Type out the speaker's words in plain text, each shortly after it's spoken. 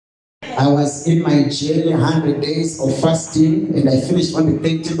I was in my journey, 100 days of fasting, and I finished on the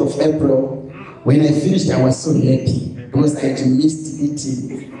 13th of April. When I finished, I was so happy because I had missed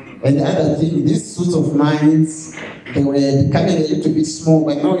eating. And the other thing, these suits of mine, they were becoming a little bit small,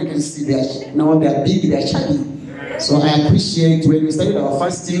 but now you can see they are big, they are chubby. So I appreciate when we started our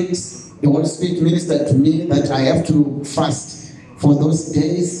fastings, the Holy Spirit ministered to me that I have to fast for those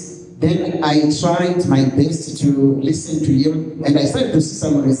days. Then I tried my best to listen to him, and I started to see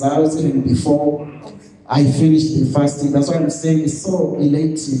some results even before I finished the fasting. That's why I'm saying it's so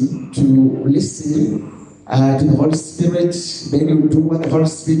elating to listen to the Holy Spirit. Then you do what the Holy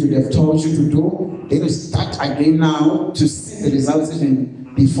Spirit would have told you to do. Then you start again now to see the results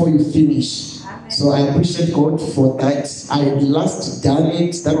even before you finish. So I appreciate God for that. I had last done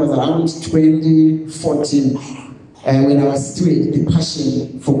it, that was around 2014. When I was still the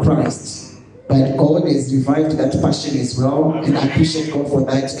passion for Christ. But God has revived that passion as well, and I appreciate God for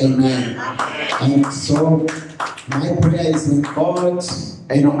that. Amen. And so my prayer is when God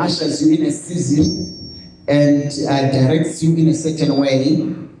ushers you in a season and directs you in a certain way,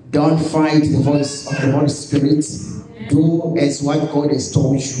 don't fight the voice of the Holy Spirit. Do as what God has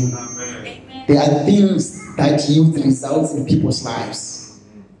told you. There are things that yield results in people's lives.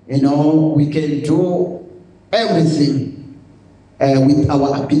 We can do everything with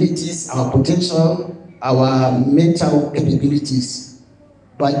our abilities, our potential, our mental capabilities.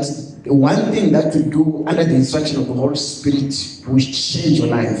 But the one thing that we do under the instruction of the Holy Spirit will change your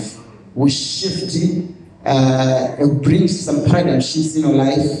life, will shift it, bring some paradigm shifts in your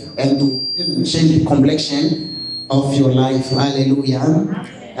life, and will even change the complexion of your life. Hallelujah.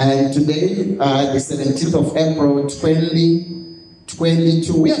 And today, the 17th of April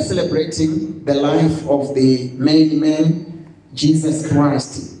 2022, we are celebrating the life of the main man, Jesus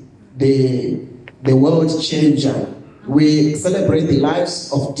Christ, the world changer. We celebrate the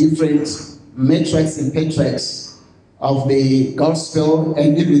lives of different matriarchs and patriarchs of the gospel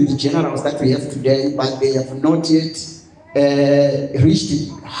and even the generals that we have today, but they have not yet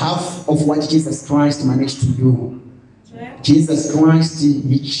reached half of what Jesus Christ managed to do. Jesus Christ,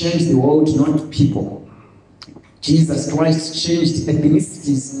 he changed the world, not people. Jesus Christ changed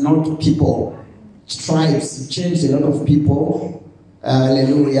ethnicities, not people. Tribes, he changed a lot of people.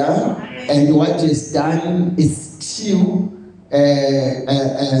 Hallelujah. And what he has done is still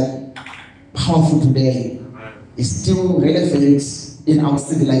powerful today. It's still relevant in our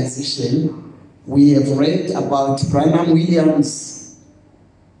civilization. We have read about Brigham Williams.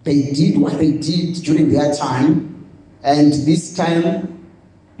 They did what they did during their time. And this time,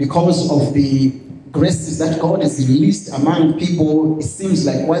 because of the graces that God has released among people, it seems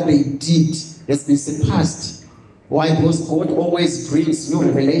like what they did has been surpassed. Why? Because God always brings new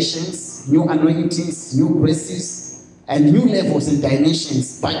revelations, new anointings, new graces, and new levels and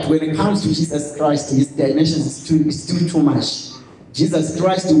dimensions. But when it comes to Jesus Christ, his dimensions is still too much. Jesus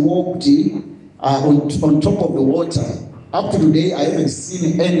Christ walked on top of the water. Up to today, I haven't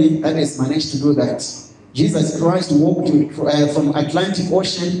seen any that has managed to do that. Jesus Christ walked from Atlantic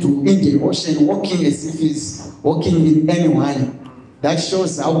Ocean to Indian Ocean, walking as if he's walking in anyone. That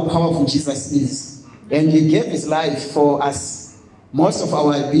shows how powerful Jesus is. And he gave his life for us. Most of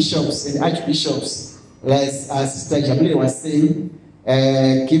our bishops and archbishops, as Sister Jamila was saying,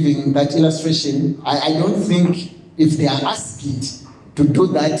 giving that illustration, I don't think if they are asked to do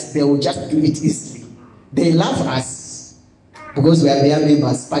that, they will just do it easily. They love us because we are their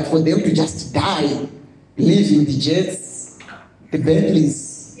members, but for them to just die, live in the jets, the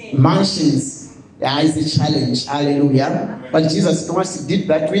Bentleys, mansions, is a challenge. Hallelujah. But Jesus Christ did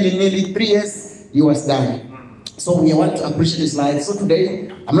that really nearly 3 years, he was done. So we want to appreciate his life. So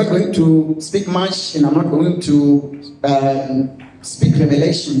today, I'm not going to speak much, and I'm not going to speak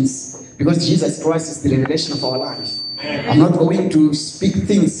revelations, because Jesus Christ is the revelation of our life. I'm not going to speak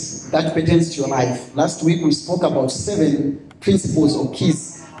things that pertains to your life. Last week we spoke about 7 principles or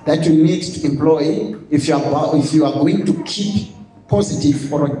keys that you need to employ if you are going to keep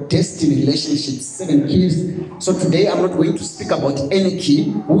positive or destined relationships. 7 keys. So today I'm not going to speak about any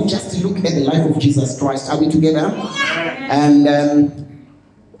key. We'll just look at the life of Jesus Christ. Are we together? And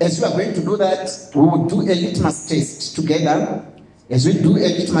as we are going to do that, we will do a litmus test together. As we do a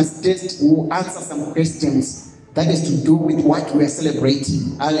litmus test, we will answer some questions that is to do with what we are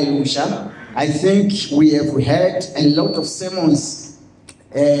celebrating. Hallelujah. I think we have had a lot of sermons,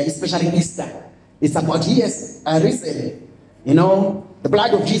 especially Easter. It's about he has risen. The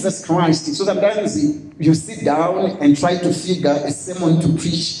blood of Jesus Christ. So sometimes you sit down and try to figure a sermon to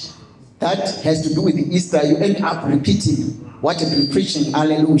preach that has to do with Easter. You end up repeating what you've been preaching.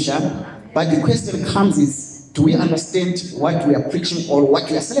 Hallelujah. But the question comes is, do we understand what we are preaching or what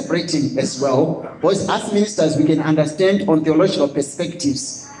we are celebrating as well? Because as ministers, we can understand on theological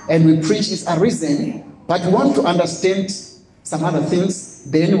perspectives, and we preach is a reason, but we want to understand some other things,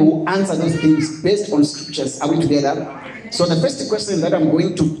 then we'll answer those things based on scriptures. Are we together? So the first question that I'm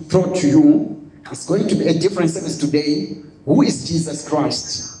going to throw to you is going to be a different service today. Who is Jesus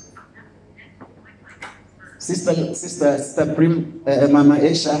Christ? Sister Prim, Mama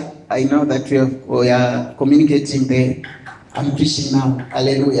Esha, I know that we are communicating there. I'm preaching now.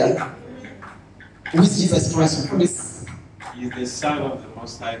 Hallelujah. Who is Jesus Christ? Who is? He is the Son of the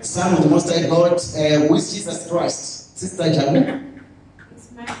Most High God. Son of the Most High God. Who is Jesus Christ? Sister Jabu?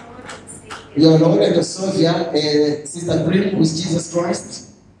 It's my Lord and Savior. Your Lord and your Savior. Sister Prim, who is Jesus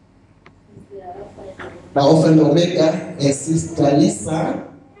Christ? The Alpha and Omega. Sister Lisa,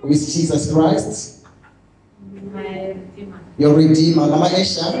 who is Jesus Christ? My Redeemer. Your Redeemer. Mama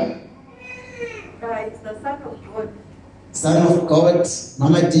Esha? It's the Son of God. Son of God.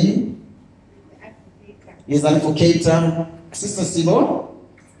 Mama D? Is an advocator. Sister Sibo?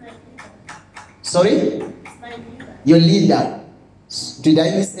 Sorry? Your leader. Did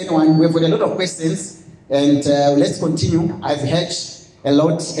I miss anyone? We've got a lot of questions, and let's continue. I've heard a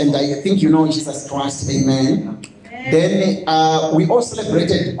lot, and I think you know Jesus Christ. Amen. Then we all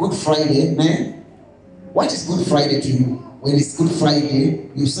celebrated Good Friday. Eh? What is Good Friday to you? When it's Good Friday,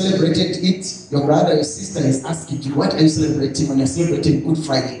 you celebrated it. Your brother, your sister is asking you, what are you celebrating when you're celebrating Good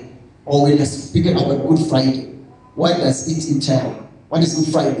Friday? Or when you're speaking about Good Friday, what does it entail? What is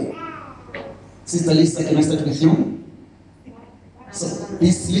Good Friday? Sister Lisa, can I start with you? So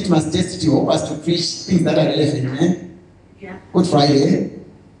this litmus test to help us to preach things that are relevant. Eh? Yeah. Good Friday.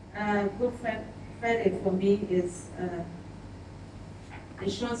 Good Friday for me is it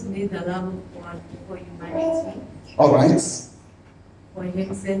shows me the love of God for humanity. All right. For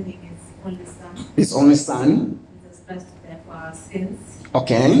Him sending His only Son. His only Son. Jesus Christ to die for our sins.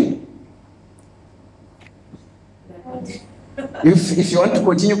 Okay. If you want to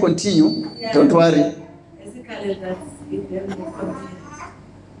continue. Yeah. Don't worry. Basically, that's it. Then we continue.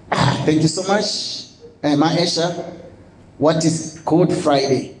 Thank you so much, Maesha. What is Good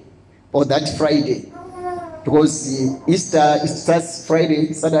Friday, or that Friday? Because Easter, it starts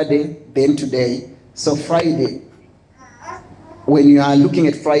Friday, Saturday, then today. So Friday, when you are looking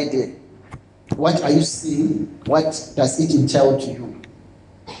at Friday, what are you seeing? What does it entail to you?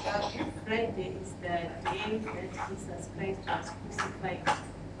 Friday is the day that Jesus Christ was crucified,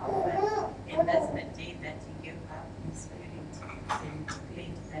 and that's the day that He gave up His spirit and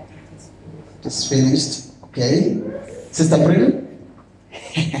declared that it is finished. It's finished. Okay. Sister Prim?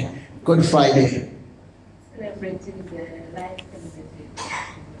 Good Friday. Celebrating the life and the death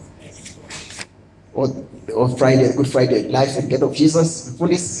of Jesus Christ. Or Friday, Good Friday, life and death of Jesus.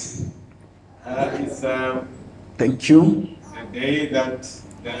 Police. It's the Thank you. day that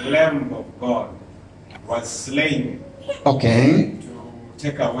the Lamb of God was slain Okay. to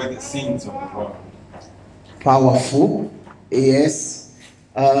take away the sins of the world. Powerful. Yes.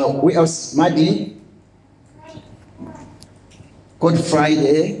 We else, Maddie. Good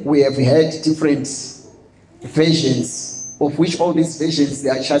Friday. We have had different versions, of which all these versions, they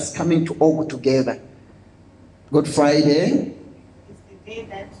are just coming to all together. Good Friday. It's the day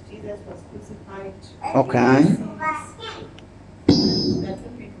that Jesus was crucified. Okay. That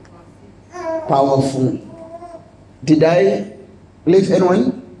took people for sins. Powerful. Did I leave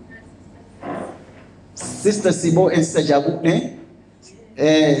anyone? Sister Sibo and Sister Jabu,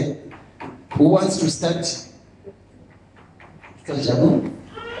 eh? Who wants to start? Sister Jabu?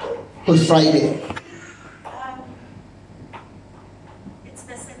 Good Friday. It's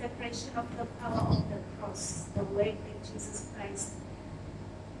the celebration of the power of the cross, the work that Jesus Christ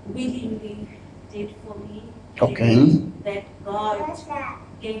willingly did for me. Okay. And that God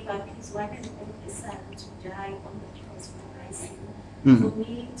gave up His one and only Son to die on the cross for my sin. For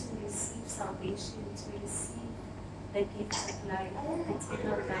me to receive salvation, to receive the gift of life,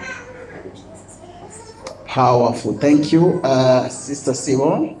 eternal life through Jesus Christ. Powerful. Thank you, Sister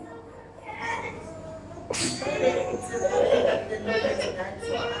Sibo.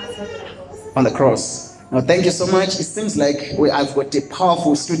 On the cross. Now, thank you so much. It seems like I've got a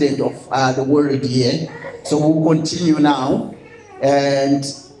powerful student of the word here. So we'll continue now. And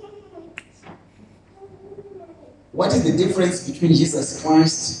what is the difference between Jesus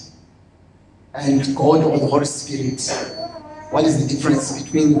Christ and God or the Holy Spirit? What is the difference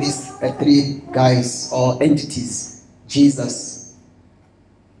between these three guys or entities? Jesus.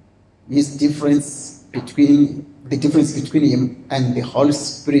 His difference between him and the Holy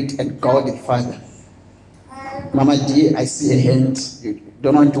Spirit and God the Father. Mama D, I see a hand. You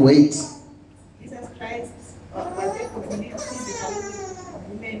don't want to wait? Jesus Christ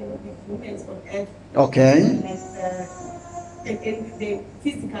humans on earth. Okay. And the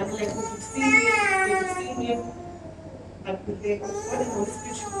physical, like we could see him, they could see him, but with the Holy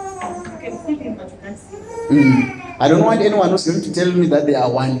Spirit, you can feel him, but you can't see him. I don't want anyone who's going to tell me that they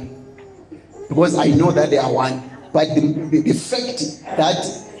are one, because I know that they are one. But the fact that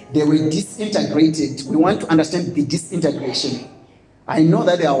they were disintegrated, we want to understand the disintegration. I know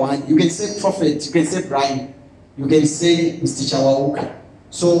that they are one. You can say prophet, you can say Brian, you can say Mr. Chawauka.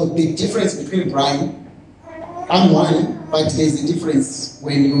 So the difference between Brian, I'm one, but there's a difference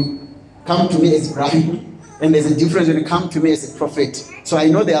when you come to me as Brian, and there's a difference when you come to me as a prophet. So I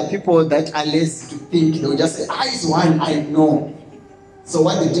know there are people that are less to think. They'll just say, I is one, I know. So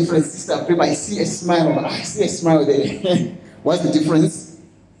what's the difference, Sister Prima? I see a smile there. What's the difference?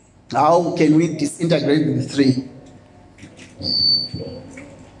 How can we disintegrate the three?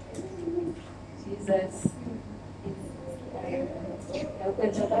 Jesus.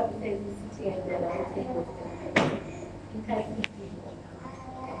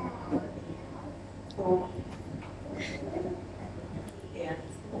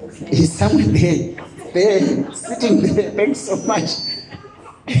 Is someone there, sitting there? Thanks so much.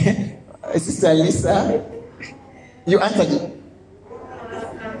 Sister Lisa, you answered it.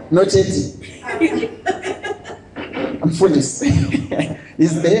 Not yet. I'm foolish.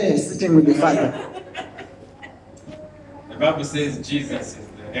 He's there sitting with the Father. The Bible says Jesus is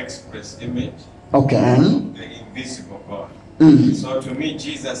the express image, Okay. the invisible God. So to me,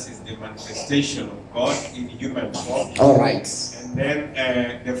 Jesus is the manifestation of God in human form. All right. And then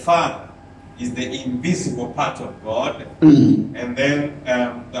the Father is the invisible part of God. And then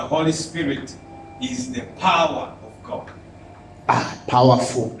the Holy Spirit is the power of God.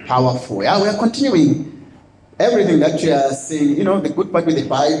 Powerful. Yeah, we are continuing. Everything that you are saying, the good part with the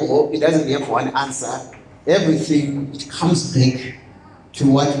Bible, it doesn't have one answer. Everything, it comes back to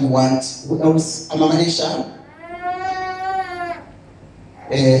what we want. Who else? Mama Aisha?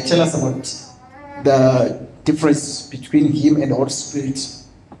 Tell us about the difference between him and the Holy Spirit,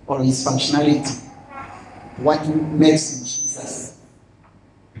 or his functionality. What makes him Jesus?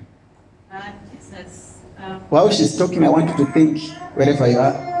 Jesus. While she's talking, I want you to think wherever you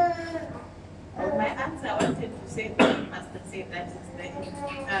are. My answer, I wanted to say that Pastor said that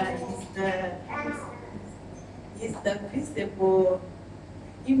is the visible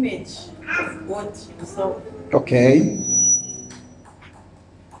image of God himself. Okay.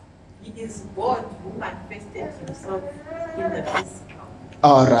 He is God who manifested himself in the physical.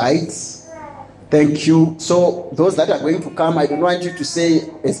 All right. Thank you. So those that are going to come, I don't want you to say,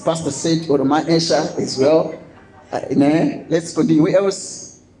 as Pastor said, or Maesha as well. Let's continue. Who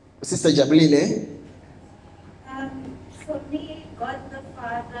else? Sister Jablile. For me, God the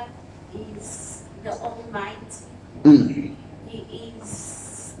Father is the Almighty. He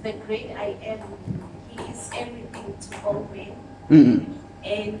is the great I am. He is everything to all men.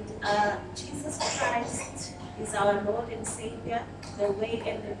 And Jesus Christ is our Lord and Savior, the way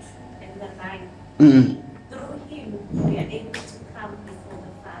and the truth and the life. Through him, we are able to come before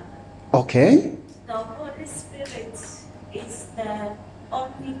the Father. Okay. The Holy Spirit is the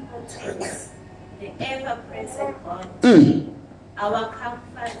omnipotent, the ever-present God, our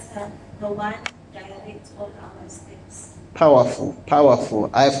comforter, the one who directs all our steps. Powerful.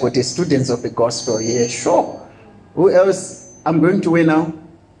 I've got the students of the gospel here. Sure. Who else? I'm going to wait now.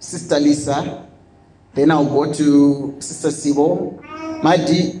 Sister Lisa. Then I'll go to Sister Sibo.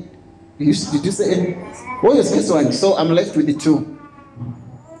 Madi, did you say anything? What was this one? So I'm left with the two.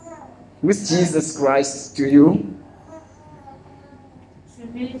 With Jesus Christ to you. To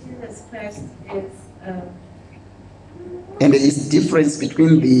me, Jesus Christ is And there is difference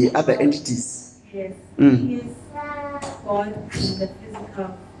between the other entities. yes, he is God in the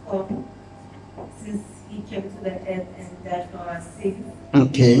physical form since he came to the earth and died for our sins.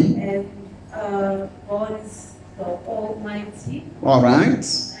 Okay. And God is the Almighty. All right.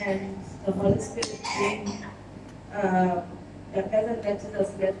 And the Holy Spirit being the present that Jesus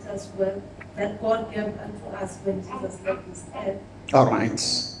left us with, that God gave unto us when Jesus left this earth. All right.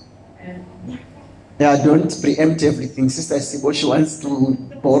 And Yeah, don't preempt everything. Sister Sibo, she wants to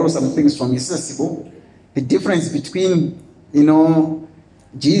borrow some things from you. Sister Sibo, the difference between,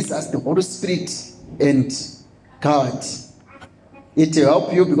 Jesus, the Holy Spirit, and God. It will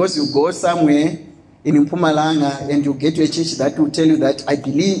help you because you go somewhere in Mpumalanga and you get to a church that will tell you that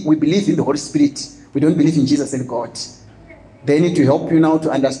we believe in the Holy Spirit. We don't believe in Jesus and God. They need to help you now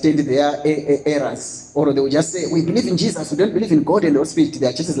to understand their errors. Or they will just say, we believe in Jesus, we don't believe in God and the Holy Spirit. There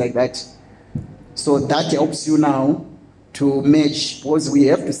are churches like that. So that helps you now to merge, because we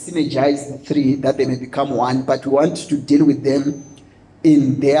have to synergize the three that they may become one, but we want to deal with them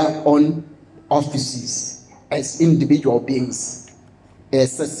in their own offices as individual beings.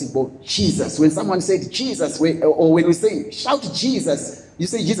 Accessible Jesus. When someone said Jesus, or when we say shout Jesus, you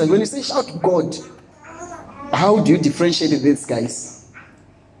say Jesus. When you say shout God, how do you differentiate these guys?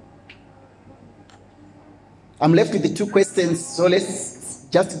 I'm left with the two questions, so let's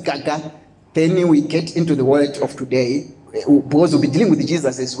just gaga. Then we get into the word of today, because we'll be dealing with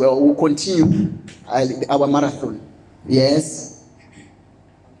Jesus as well. We'll continue our marathon. Yes?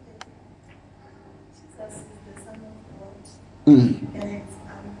 Jesus is the Son of God. Mm. And it's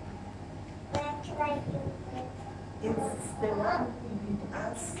the one who did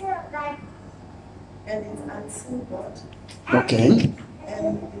us. And it's unseen God. Okay.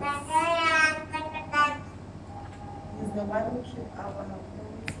 And he's the one who keeps our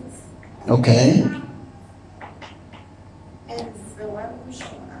promises. Okay. And it's the one who shows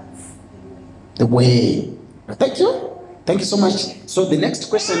us The way. Thank you. Thank you so much. So the next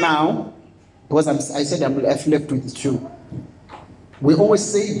question now, because I said I'm left with two. We always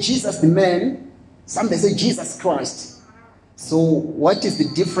say Jesus the man. Some may say Jesus Christ. So what is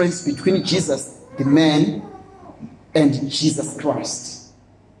the difference between Jesus the man and Jesus Christ?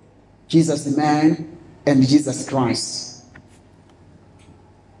 Jesus the man and Jesus Christ.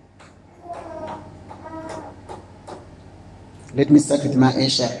 Let me start with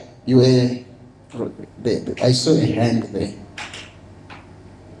Maisha. You were I saw a hand there.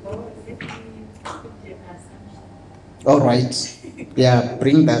 All right. Yeah,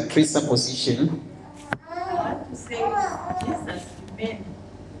 bring that presupposition. I want to say Jesus the man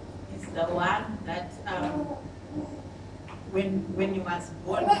is the one that when he was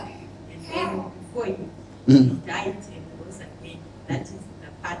born and then before he died and rose again, that is the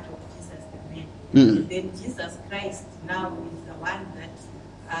part of Jesus the man. And then Jesus Christ now is the one that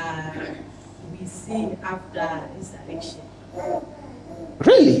we see after resurrection.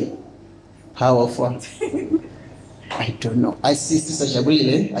 Really? Powerful. I don't know. I see Sister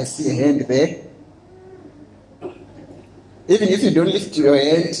Jabrile. I see a hand there. Even if you don't lift your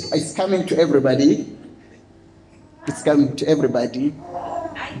hand, it's coming to everybody. It's coming to everybody.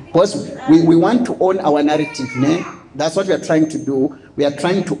 Because we want to own our narrative. Ne? That's what we are trying to do. We are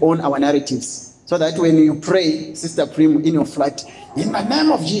trying to own our narratives. So that when you pray, Sister Prim, in your flat, in the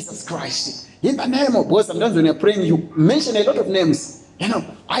name of Jesus Christ, in the name of, because sometimes when you're praying, you mention a lot of names.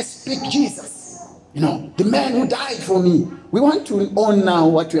 I speak Jesus. The man who died for me. We want to own now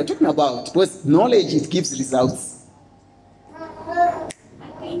what we are talking about. Because knowledge, it gives results. I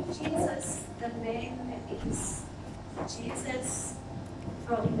think Jesus, the man, is Jesus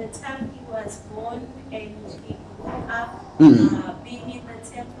from the time he was born and he grew up, being in the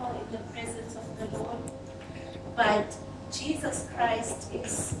temple in the presence of the Lord. But Jesus Christ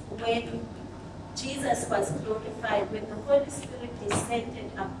is when Jesus was glorified, when the Holy Spirit descended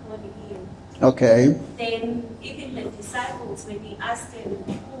upon him. Okay. Then even the disciples, when he asked them,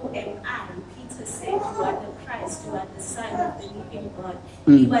 who am I? Peter said, you are the Christ, you are the Son of the living God.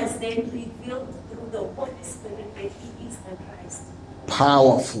 He was then revealed through the Holy Spirit that he is the Christ.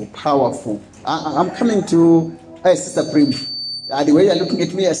 Powerful, powerful. I'm coming to Sister Prim. The way you're looking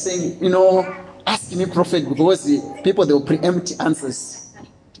at me, you're saying, ask me, prophet, because the people, they will preempt answers.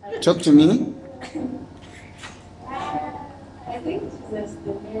 Talk to me. I think Jesus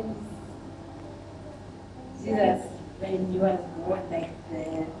the man, Jesus when he was born the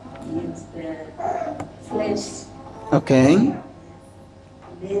flesh. Okay.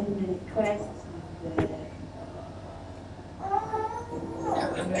 Then Christ is the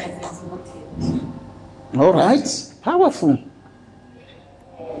All right. Powerful.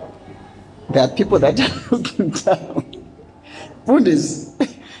 There are people that are looking down. Buddhists.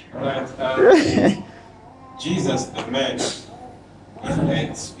 Right. Jesus, the man,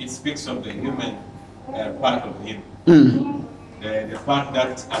 it speaks of the human part of him. The part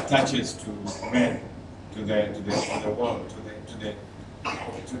that attaches to man, to the world,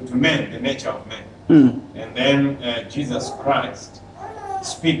 to man, the nature of man. And then Jesus Christ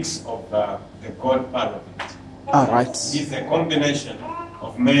speaks of the God part of it. All right. It's a combination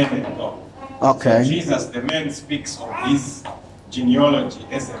of man and God. Okay. So Jesus, the man, speaks of his genealogy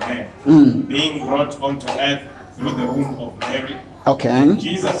as a man, being brought onto earth through the womb of Mary. Okay.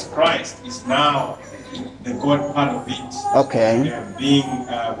 Jesus Christ is now the God part of it, Okay. being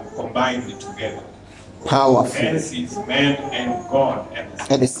combined together. Powerful. Hence, is man and God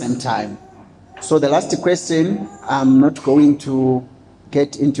At the same time. So the last question, I'm not going to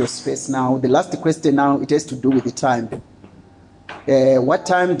get into your space now. The last question now, it has to do with the time. What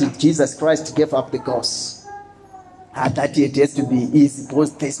time did Jesus Christ give up the ghost? That it has to be easy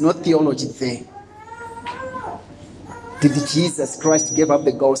because there's no theology there. did Jesus Christ give up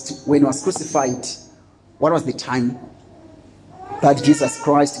the ghost when he was crucified? What was the time that Jesus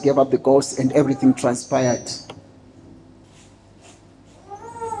Christ gave up the ghost and everything transpired?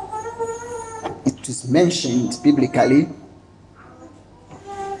 It is mentioned biblically.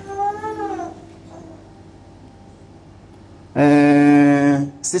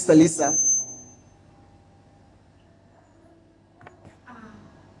 Sister Lisa.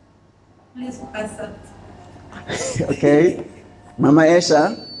 Please pass up. Okay. Mama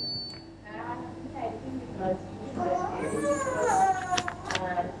Esha.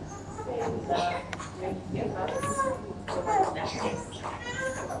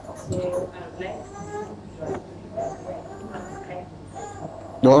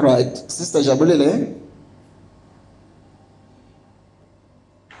 All right. Sister Jabulele.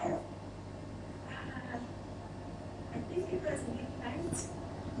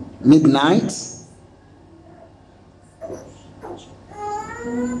 Midnight.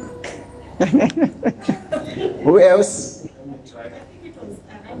 Who else?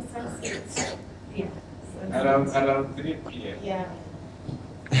 Around 3 p.m. Yeah.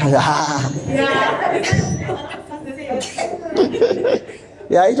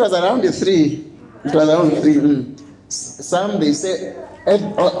 Yeah, it was around the 3. It was around 3. Some they say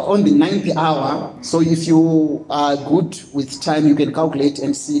on the 9th hour. So if you are good with time, you can calculate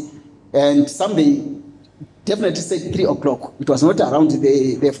and see. And some they definitely say 3 o'clock. It was not around.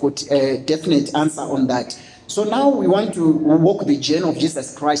 They've got a definite answer on that. So now we want to walk the journey of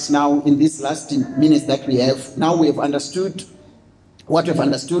Jesus Christ now in these last minutes that we have. Now we have understood what we've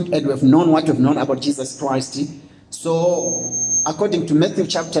understood and we've known what we've known about Jesus Christ. So according to Matthew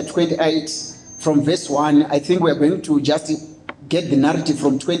chapter 28 from verse 1, I think we're going to just get the narrative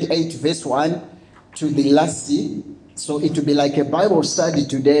from 28 verse 1 to the last. So it will be like a Bible study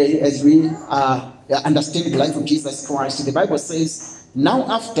today as we understand the life of Jesus Christ. The Bible says, now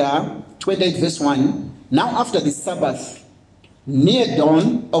after 28 verse 1, now after the Sabbath, near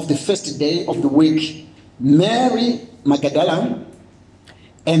dawn of the first day of the week, Mary Magdalene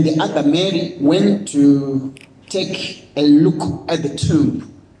and the other Mary went to take a look at the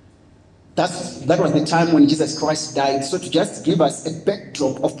tomb. That was the time when Jesus Christ died. So to just give us a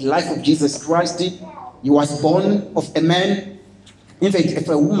backdrop of the life of Jesus Christ, he was born of a man, in fact, of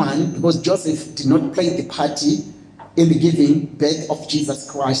a woman, because Joseph did not play the party in the giving birth of Jesus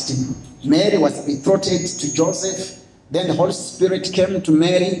Christ. Mary was betrothed to Joseph. Then the Holy Spirit came to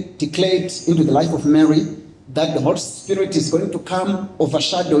Mary, declared into the life of Mary that the Holy Spirit is going to come,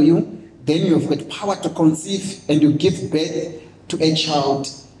 overshadow you. Then you have got power to conceive and you give birth to a child.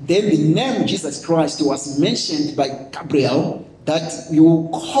 Then the name Jesus Christ was mentioned by Gabriel, that you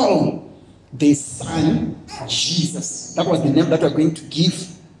call the Son Jesus. That was the name that we're going to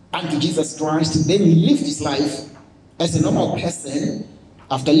give unto Jesus Christ. Then he lived his life as a normal person.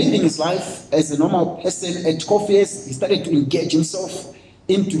 After living his life as a normal person at Coffees, he started to engage himself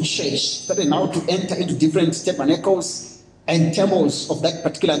into church, started now to enter into different tabernacles and temples of that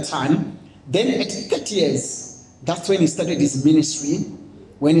particular time. Then at 30 years, that's when he started his ministry.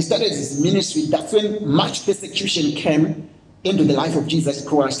 When he started his ministry, that's when much persecution came into the life of Jesus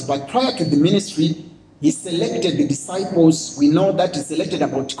Christ. But prior to the ministry, he selected the disciples. We know that he selected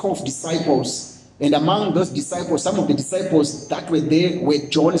about 12 disciples. And among those disciples, some of the disciples that were there were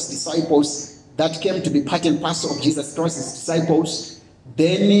John's disciples that came to be part and parcel of Jesus Christ's disciples.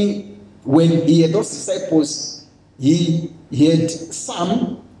 Then when he had those disciples, he had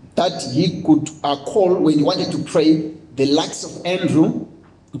some that he could call when he wanted to pray, the likes of Andrew,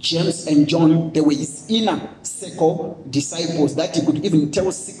 James and John. They were his inner circle disciples that he could even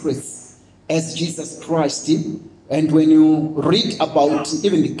tell secrets as Jesus Christ. And when you read about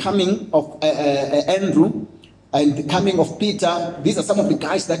even the coming of Andrew and the coming of Peter, these are some of the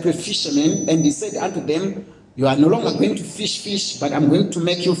guys that were fishermen. And he said unto them, you are no longer going to fish, but I'm going to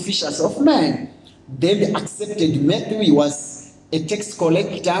make you fishers of men. Then they accepted Matthew. He was a tax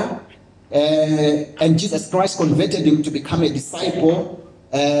collector. And Jesus Christ converted him to become a disciple.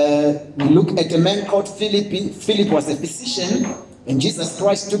 We look at a man called Philip. Philip was a physician. And Jesus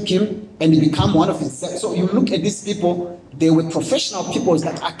Christ took him and he became one of his disciples. So you look at these people, they were professional people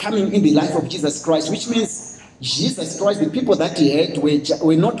that are coming in the life of Jesus Christ, which means Jesus Christ, the people that he had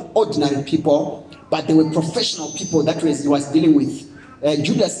were not ordinary people, but they were professional people that he was dealing with.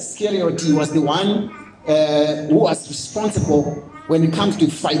 Judas Iscariot, he was the one who was responsible when it comes to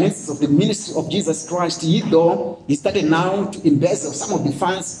the finances of the ministry of Jesus Christ. He started now to embezzle some of the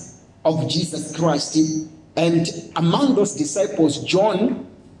funds of Jesus Christ. And among those disciples, John,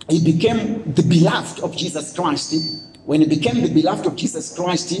 he became the beloved of Jesus Christ. when he became the beloved of Jesus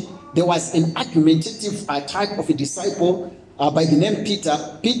Christ, there was an argumentative type of a disciple by the name Peter.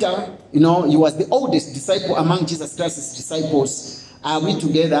 Peter, he was the oldest disciple among Jesus Christ's disciples. Are we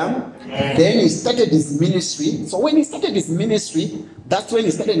together? Yeah. Then he started his ministry. So when he started his ministry, that's when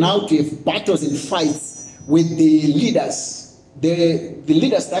he started now to have battles and fights with the leaders. The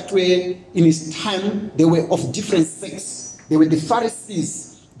leaders that were in his time, they were of different sects. They were the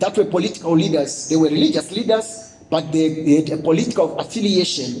Pharisees, that were political leaders. They were religious leaders, but they had a political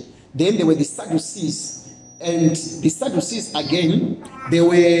affiliation. Then there were the Sadducees. And the Sadducees, again, they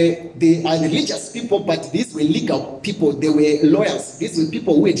are religious people, but these were legal people. They were lawyers. These were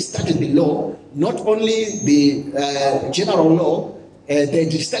people who had studied the law, not only the general law, they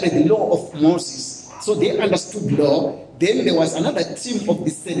had studied the law of Moses. So they understood law. Then there was another team of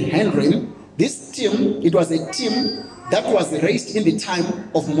the Sanhedrin. This team, it was a team that was raised in the time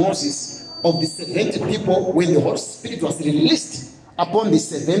of Moses, of the 70 people, when the Holy Spirit was released upon the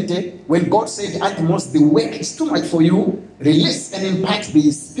 70, when God said at most, the work is too much for you, release and impart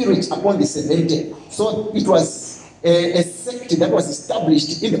the Spirit upon the 70. So it was a sect that was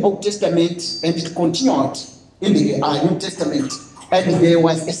established in the Old Testament, and it continued in the New Testament. And there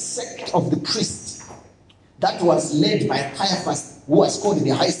was a sect of the priests that was led by Caiaphas, who was called the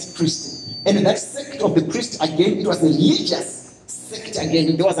highest priest. And that sect of the priests, again, it was a religious sect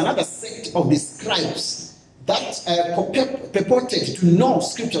again. There was another sect of the scribes that purported to know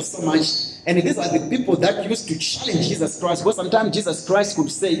scripture so much. And these are the people that used to challenge Jesus Christ. Because sometimes Jesus Christ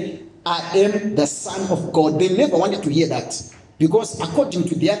could say, I am the Son of God. They never wanted to hear that. Because according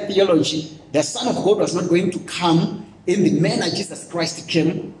to their theology, the Son of God was not going to come in the manner Jesus Christ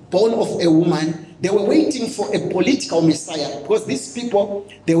came, born of a woman. They were waiting for a political Messiah. Because these people,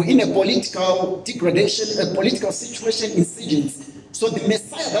 they were in a political degradation, a political situation in Syrians. So the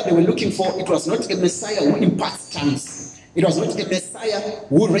Messiah that they were looking for, it was not a Messiah who imparts tongues. It was not a Messiah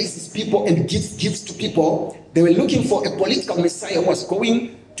who raises people and gives gifts to people. They were looking for a political Messiah who was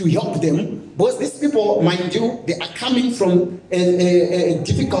going to help them. Because these people, mind you, they are coming from a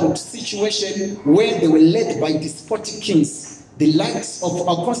difficult situation where they were led by despotic kings. The likes of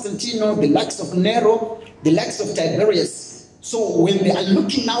Constantino, the likes of Nero, the likes of Tiberius. So when they are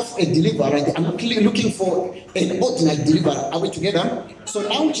looking now for a deliverer, they are not looking for an ordinary deliverer. Are we together? So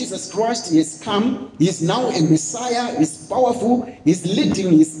now Jesus Christ, he has come. He is now a Messiah. He's powerful. He's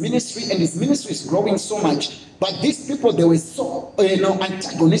leading his ministry, and his ministry is growing so much. But these people, they were so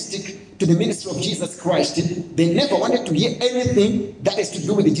antagonistic to the ministry of Jesus Christ. They never wanted to hear anything that has to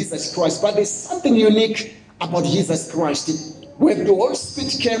do with Jesus Christ. But there's something unique about Jesus Christ. When the Holy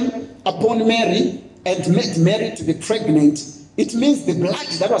Spirit came upon Mary and made Mary to be pregnant, it means the blood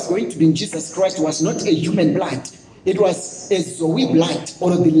that was going to be in Jesus Christ was not a human blood. It was a Zoe blood,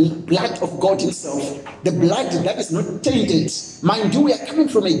 or the blood of God himself. The blood that is not tainted. Mind you, we are coming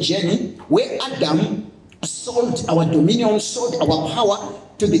from a journey where Adam sold our dominion, sold our power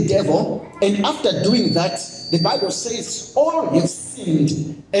to the devil. And after doing that, the Bible says all have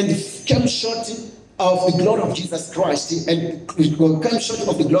sinned and came short of the glory of Jesus Christ, and came short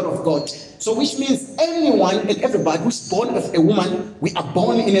of the glory of God. So which means anyone and everybody who's born of a woman, we are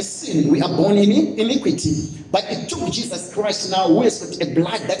born in a sin, we are born in iniquity. But it took Jesus Christ now, who has got a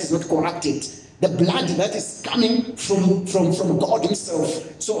blood that is not corrupted, the blood that is coming from God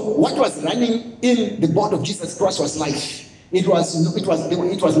himself. So what was running in the body of Jesus Christ was life. It was not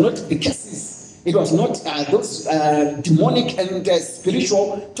the cases. It was not those demonic and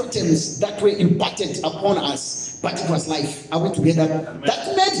spiritual totems that were imparted upon us, but it was life. Are we together? Amen.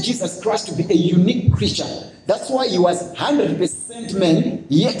 That made Jesus Christ to be a unique creature. That's why he was 100% man,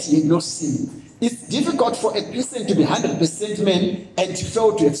 yet he had no sin. It's difficult for a person to be 100% man and to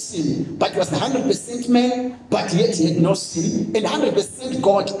fail to have sin. But he was 100% man, but yet he had no sin. And 100%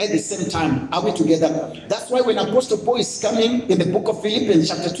 God at the same time. Are we together? That's why when Apostle Paul is coming in the book of Philippians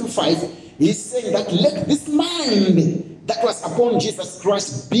chapter 2:5, he's saying that let this mind that was upon Jesus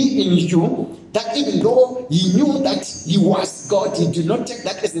Christ be in you, that even though he knew that he was God, he did not take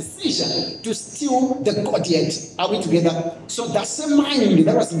that as a seizure to steal the Godhead. Are we together? So that same mind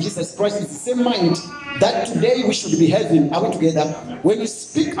that was in Jesus Christ is the same mind that today we should be having. Are we together? When you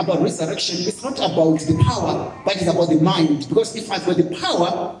speak about resurrection, it's not about the power, but it's about the mind. Because if I've got the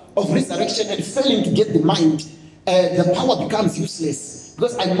power of resurrection and failing to get the mind, the power becomes useless.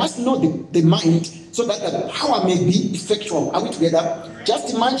 Because I must know the mind so that the power may be effectual. Are we together?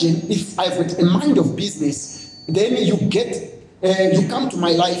 Just imagine if I've got a mind of business, then you come to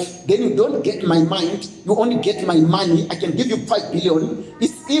my life, then you don't get my mind, you only get my money. I can give you 5 billion.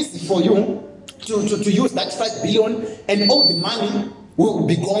 It's easy for you to use that 5 billion and all the money will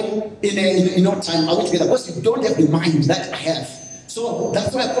be gone in no time. Are we together? Because you don't have the mind that I have. So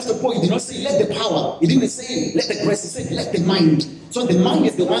that's why Apostle Paul did not say let the power. He didn't say let the grace. He said let the mind. So the mind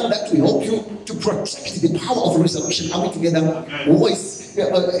is the one that will help you to protect the power of resurrection. Are we together? Always,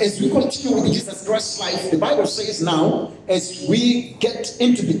 as we continue with Jesus Christ's life, the Bible says now, as we get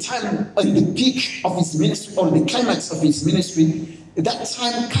into the time and the peak of his ministry, or the climax of his ministry, at that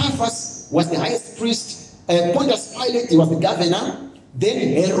time Caiaphas was the highest priest, Pontius Pilate, he was the governor,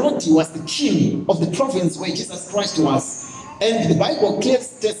 then Herod was the king of the province where Jesus Christ was. And the Bible clearly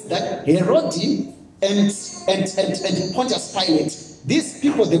states that Herod and Pontius Pilate, these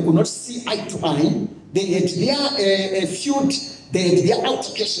people, they could not see eye to eye. They had their feud, they had their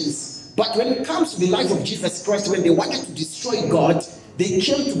altercations. But when it comes to the life of Jesus Christ, when they wanted to destroy God, they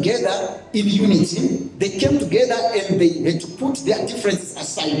came together in unity. They came together and they had to put their differences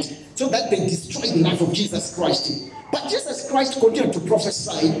aside so that they destroyed the life of Jesus Christ. But Jesus Christ continued to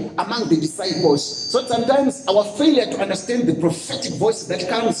prophesy among the disciples. So sometimes our failure to understand the prophetic voice that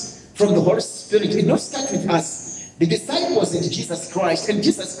comes from the Holy Spirit, it not start with us. The disciples and Jesus Christ, and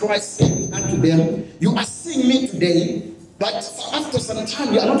Jesus Christ said unto them, you are seeing me today, but after some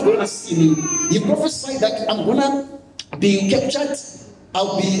time you are not going to see me. He prophesied that I'm going to be captured,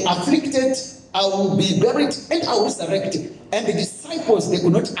 I'll be afflicted, I will be buried, and I will resurrect. And the disciples, they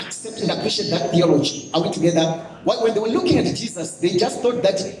could not accept and appreciate that theology. Are we together? When they were looking at Jesus, they just thought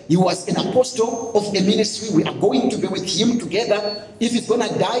that he was an apostle of a ministry. We are going to be with him together. If he's going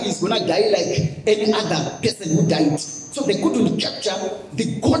to die, he's going to die like any other person who died. So they couldn't capture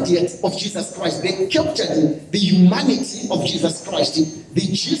the Godhead of Jesus Christ. They captured the humanity of Jesus Christ, the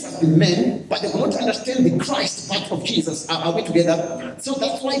Jesus, the man, but they could not understand the Christ part of Jesus. Are we together? So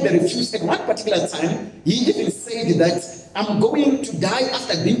that's why they refused. At one particular time, he even said that, I'm going to die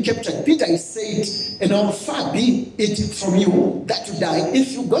after being captured. Peter said, far be it from you that you die.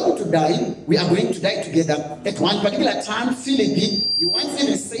 If you're going to die, we are going to die together. At one particular time, Philip, he once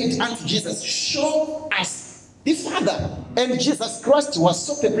even said unto Jesus, show us the Father. And Jesus Christ was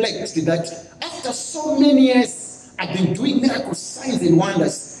so perplexed that after so many years, I've been doing miracles, signs and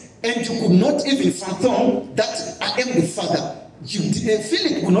wonders, and you could not even fathom that I am the Father.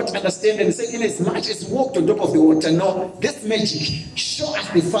 Philip could not understand and said, in as much as walked on top of the water, no, this magic, show us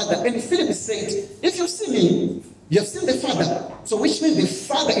the Father. And Philip said, if you see me, you have seen the Father. So which means the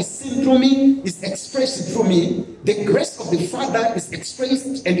Father is seen through me, is expressed through me. The grace of the Father is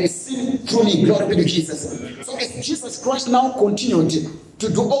expressed and is seen through me. Glory be to Jesus. So as Jesus Christ now continued to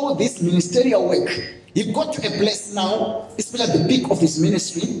do all this ministerial work, he got to a place now, especially at the peak of his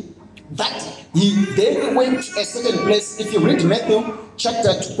ministry, that he then went to a certain place. If you read Matthew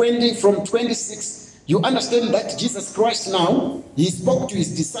chapter 20 from 26, you understand that Jesus Christ now, he spoke to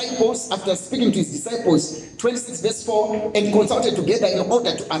his disciples. After speaking to his disciples, 26 verse 4, and consulted together in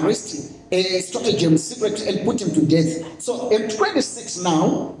order to arrest a stratagem, secret, and put him to death. So in 26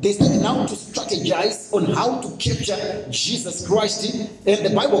 now, they started now to strategize on how to capture Jesus Christ. And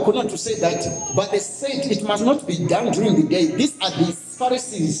the Bible could not to say that, but they said it must not be done during the day. These are the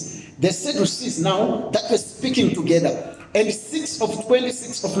Pharisees, the Sadducees now that were speaking together. And 26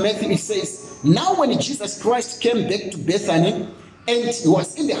 of Matthew, it says, now when Jesus Christ came back to Bethany, and he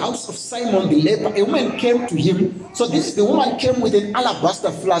was in the house of Simon the leper, a woman came to him. So the woman came with an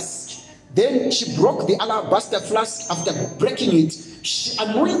alabaster flask. Then she broke the alabaster flask. After breaking it, she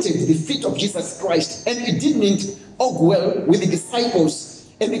anointed the feet of Jesus Christ. And it didn't augur well with the disciples.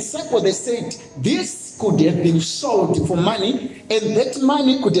 And the disciples, they said, this could have been sold for money, and that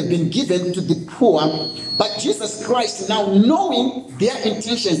money could have been given to the poor. But Jesus Christ, now knowing their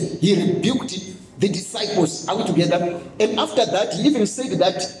intentions, he rebuked the disciples. Are we together? And after that, he even said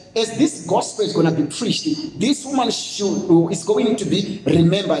that as this gospel is going to be preached, this woman is going to be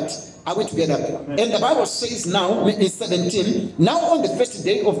remembered. Are we together? And the Bible says now in 17, now on the first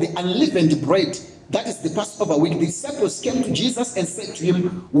day of the unleavened bread, that is the Passover week, the disciples came to Jesus and said to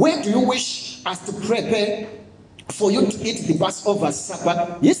him, where do you wish us to prepare for you to eat the Passover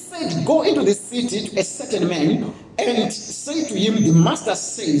supper? He said, go into the city to a certain man and say to him, the master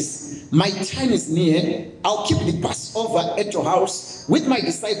says, my time is near. I'll keep the Passover at your house with my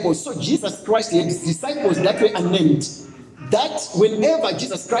disciples. So Jesus Christ had his disciples that were unnamed. That whenever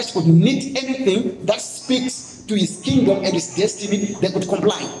Jesus Christ could need anything that speaks to his kingdom and his destiny, they could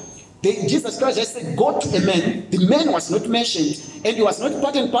comply. Jesus Christ just said, go to a man. The man was not mentioned, and he was not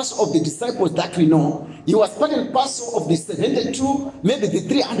part and parcel of the disciples that we know. He was part and parcel of the 72, maybe the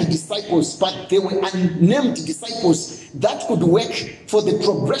 300 disciples, but they were unnamed disciples that could work for the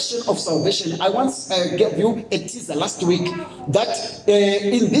progression of salvation. I once gave you a teaser last week that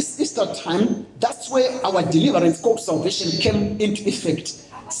in this Easter time, that's where our deliverance called salvation came into effect.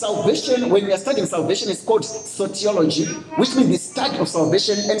 Salvation, when we are studying salvation, is called soteriology, which means the study of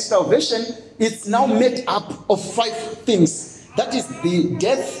salvation. And salvation is now made up of 5 things. That is the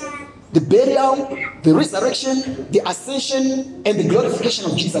death, the burial, the resurrection, the ascension, and the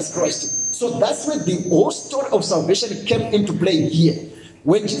glorification of Jesus Christ. So that's where the whole story of salvation came into play here.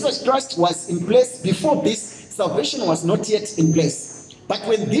 When Jesus Christ was in place, before this, salvation was not yet in place. But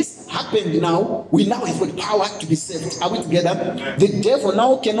when this happened now, we now have got power to be saved. Are we together? The devil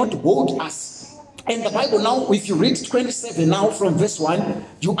now cannot hold us. And the Bible now, if you read 27 now from verse 1,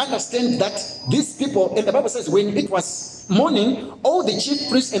 you understand that these people, and the Bible says when it was morning, all the chief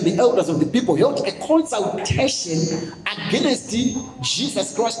priests and the elders of the people held a consultation against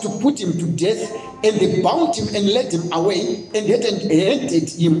Jesus Christ to put him to death, and they bound him and led him away and handed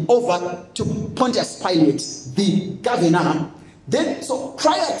him over to Pontius Pilate, the governor. Then, so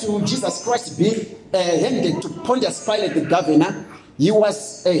prior to Jesus Christ being handed to Pontius Pilate, the governor, he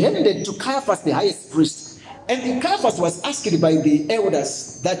was handed to Caiaphas, the highest priest. And Caiaphas was asked by the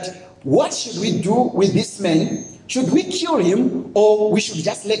elders that, what should we do with this man? Should we kill him or we should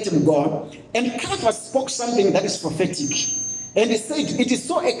just let him go? And Caiaphas spoke something that is prophetic. And he said, it is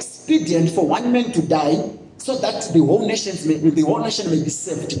so expedient for one man to die so that the whole nation may be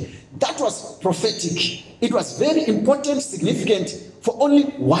saved. That was prophetic. It was very important, significant for only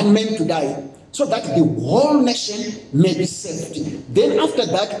one man to die, so that the whole nation may be saved. Then after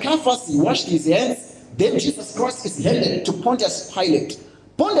that, Caiaphas washed his hands. Then Jesus Christ is handed to Pontius Pilate.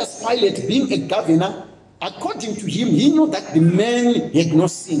 Pontius Pilate, being a governor, according to him, he knew that the man had no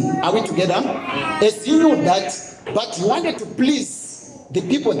sin. Are we together? As he knew that, but he wanted to please the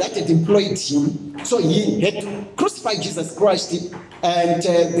people that had employed him, so he had to crucify Jesus Christ. And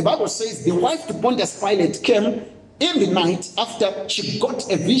the Bible says the wife to Pontius Pilate came in the night after she got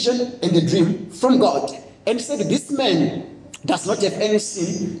a vision and a dream from God, and said, this man does not have any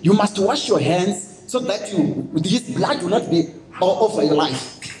sin. You must wash your hands so that his blood will not be all over your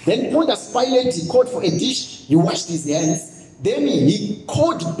life. Then Pontius Pilate, he called for a dish, he washed his hands. Then he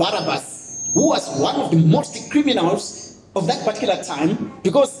called Barabbas, who was one of the most criminals of that particular time,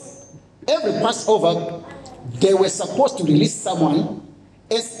 because every Passover they were supposed to release someone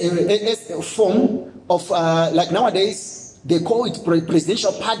as a form of like nowadays they call it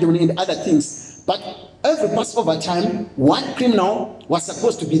presidential pardon and other things. But every Passover time, one criminal was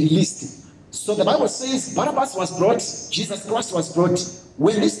supposed to be released. So the Bible says Barabbas was brought, Jesus Christ was brought.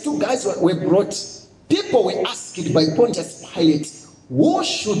 When these two guys were brought, people were asked by Pontius Pilate, who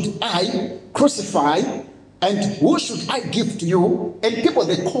should I crucify and who should I give to you? And people,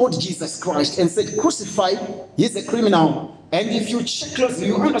 they called Jesus Christ and said, crucify, he's a criminal. And if you check closely,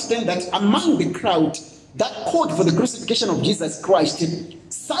 you understand that among the crowd that called for the crucifixion of Jesus Christ,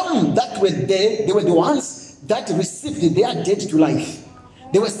 some that were there, they were the ones that received their dead to life.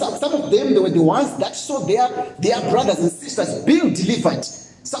 There were some of them, they were the ones that saw their brothers and sisters being delivered.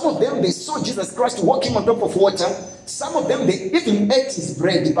 Some of them, they saw Jesus Christ walking on top of water. Some of them, they even ate his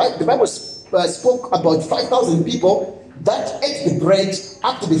bread. The Bible spoke about 5,000 people that ate the bread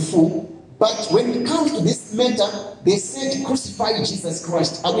up to the full. But when it comes to this matter, they said, crucify Jesus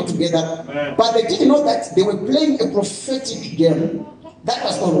Christ. Are we together? Amen. But they didn't know that they were playing a prophetic game that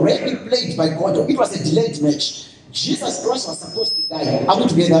was already played by God. It was a delayed match. Jesus Christ was supposed to die. Are we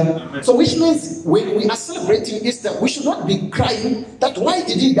together? Amen. So which means when we are celebrating Easter, we should not be crying that why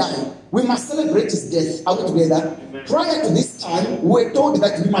did he die? We must celebrate his death. Are we together? Amen. Prior to this time, we were told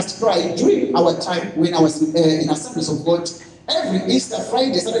that we must cry during our time when I was in Assemblies of God. Every Easter,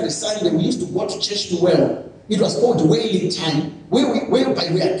 Friday, Saturday, Sunday, we used to go to church to wail. It was called wailing time, whereby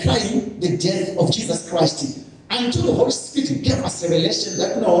we are crying the death of Jesus Christ. Until the Holy Spirit gave us revelation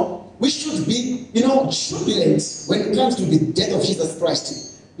that no, we should be, jubilant when it comes to the death of Jesus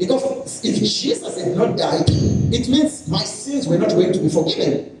Christ. Because if Jesus had not died, it means my sins were not going to be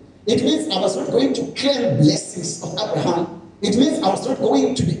forgiven. It means I was not going to claim blessings of Abraham. It means I was not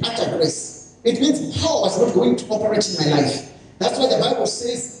going to be under grace. It means power was not going to operate in my life. That's why the Bible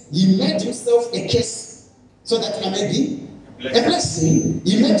says he made himself a curse so that I may be a blessing.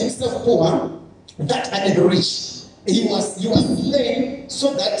 He made himself poor that I may be rich. He was slain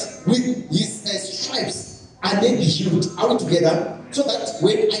so that with his stripes I may be healed. Are we together? So that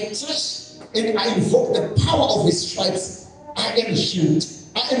when I touch and I invoke the power of his stripes, I am healed.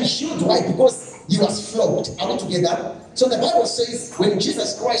 I am healed. Why? Because he was flogged. Are we together? So the Bible says when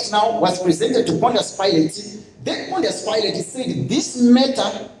Jesus Christ now was presented to Pontius Pilate, then Pontius Pilate said, this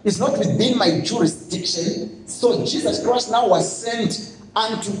matter is not within my jurisdiction. So Jesus Christ now was sent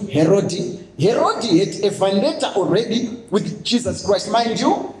unto Herod. Herod had a vendetta already with Jesus Christ. Mind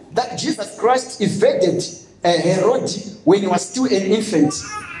you, that Jesus Christ evaded Herod when he was still an infant.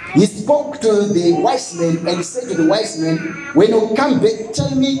 He spoke to the wise men and said to the wise men, when you come back,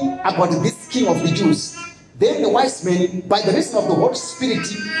 tell me about this king of the Jews. Then the wise men, by the reason of the Holy Spirit,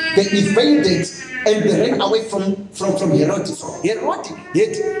 they evaded and they ran away from Herod. So Herod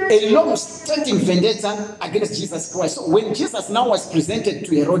had a long-standing vendetta against Jesus Christ. So when Jesus now was presented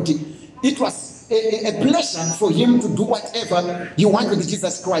to Herod, it was a pleasure for him to do whatever he wanted with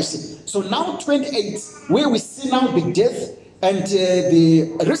Jesus Christ. So now 28, where we see now the death and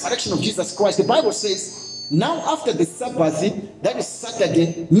the resurrection of Jesus Christ, the Bible says, now after the Sabbath, that is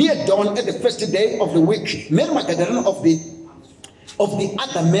Saturday, near dawn at the first day of the week, Mary Magdalene of the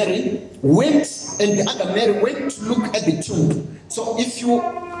other Mary went, and the other Mary went to look at the tomb. So if you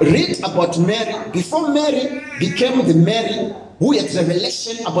read about Mary, before Mary became the Mary who had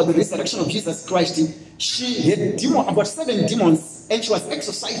revelation about the resurrection of Jesus Christ, she had about 7 demons, and she was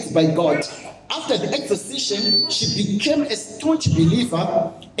exorcised by God. After the exorcism, she became a staunch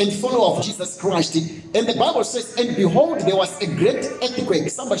believer and follower of Jesus Christ. And the Bible says, and behold, there was a great earthquake.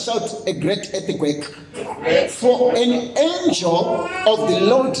 Somebody shout, a great earthquake. For an angel of the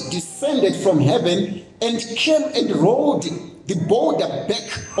Lord descended from heaven and came and rolled the boulder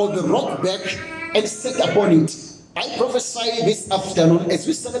back, or the rock back, and sat upon it. I prophesy this afternoon as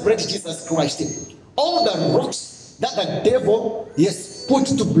we celebrate Jesus Christ. All the rocks that the devil has put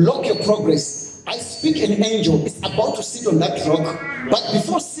to block your progress, I speak an angel is about to sit on that rock, but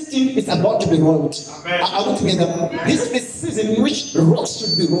before sitting, it's about to be rolled. Are we together? This is the season in which rocks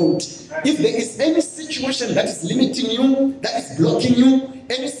should be rolled. If there is any situation that is limiting you, that is blocking you,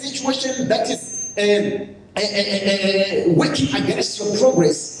 any situation that is working against your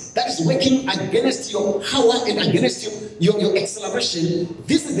progress, that is working against your power and against your acceleration,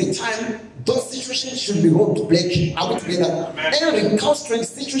 this is the time those situations should be rolled back. Are we together? Any recalcitrant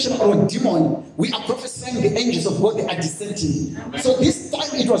situation or demon, we are prophesying the angels of God, they are descending. So this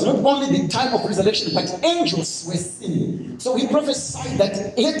time it was not only the time of resurrection, but angels were seen. So we prophesy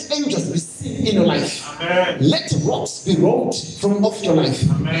that let angels be seen in your life. Let rocks be rolled from off your life.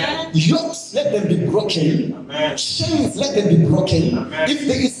 Yokes, let them be broken. Chains, let them be broken. If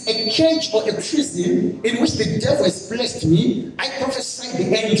there is a cage or a prison in which the devil has placed me, I prophesy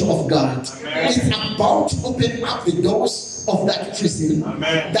the angel of God is about to open up the doors of that prison.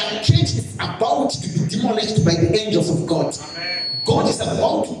 That cage is about to be demolished by the angels of God. God is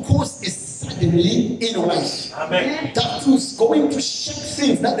about to cause a suddenly in your life. That is going to shake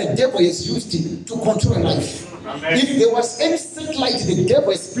things that the devil has used to control your life. If there was any satellite the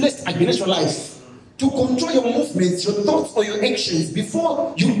devil has placed against your life to control your movements, your thoughts, or your actions,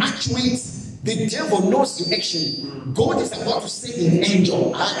 before you actuate, the devil knows your action. God is about to send an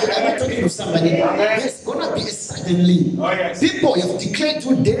angel. I'm not talking to somebody. There's going to be a suddenly. People have declared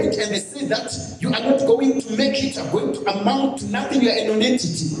you dead and they say that you are not going to make it, you are going to amount to nothing, you are a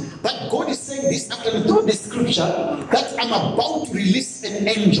non-entity. But God is saying this after through the scripture that I'm about to release an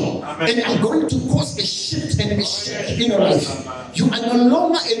angel and I'm going to cause a shift and a shift in your life. You are no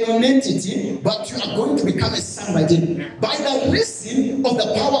longer a non-entity, but you are going to become a somebody by the reason of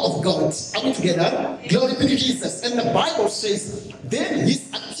the power of God. Are we together? Glory be to Jesus. And the Bible says, then his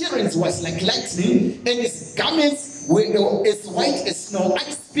appearance was like lightning, and his garments were as white as snow. I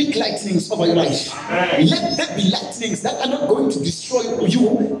speak lightnings over your life. Let there be lightnings that are not going to destroy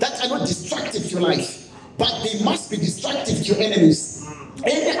you, that are not destructive to your life, but they must be destructive to your enemies.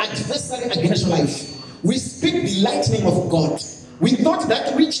 Any adversary against your life, we speak the lightning of God. We thought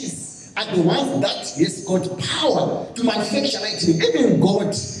that riches are the ones that has got power to manufacture lightning. Even God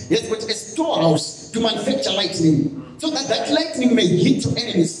has got a storehouse to manufacture lightning, so that that lightning may hit your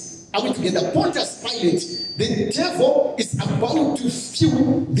enemies. Are we together? Pontius Pilate, the devil is about to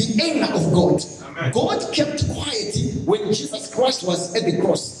fuel the anger of God. God kept quiet when Jesus Christ was at the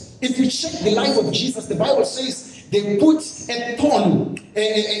cross. If you check the life of Jesus, the Bible says they put a thorn,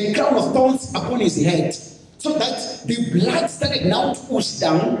 a crown of thorns upon his head, so that the blood started now to ooze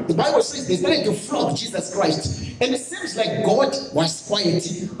down. The Bible says they started to flog Jesus Christ. And it seems like God was quiet,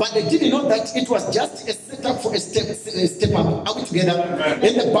 but they didn't know that it was just a setup for a step up. Are we together?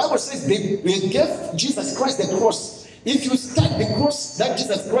 And the Bible says they gave Jesus Christ the cross. If you start the cross that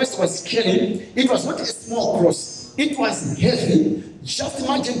Jesus Christ was carrying, it was not a small cross. It was heavy. Just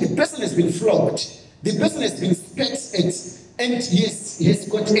imagine the person has been flogged. The person has been spat at. and he's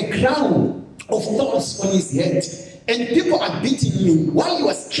got a crown of thorns on his head, and people are beating him while he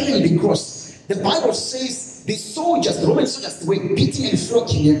was carrying the cross. The Bible says the soldiers, the Roman soldiers, were beating and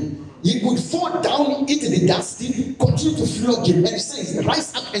flogging him. He would fall down into the dust, continue to flog him, and he says,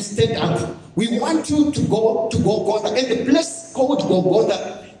 rise up and stand up. We want you to go to Golgotha. And the place called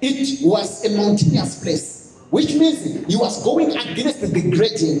Golgotha, it was a mountainous place, which means he was going against the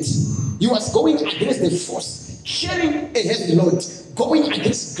gradient. He was going against the force, carrying a heavy load, going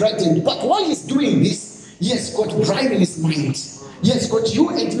against gradient. But while he's doing this, he has got pride in his mind. He has got you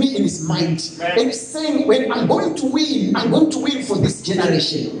and me in his mind. And he's saying, when I'm going to win for this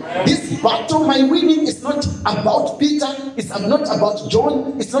generation. This battle, my winning is not about Peter, it's not about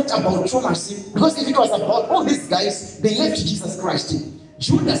John, it's not about Thomas. Because if it was about all these guys, they left Jesus Christ.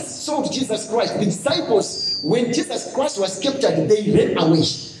 Judas sold Jesus Christ. The disciples, when Jesus Christ was captured, they ran away.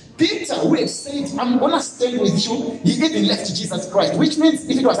 Peter, who had said, I'm going to stand with you, he even left Jesus Christ. Which means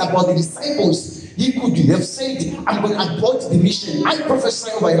if it was about the disciples, he could have said, I'm going to abort the mission. I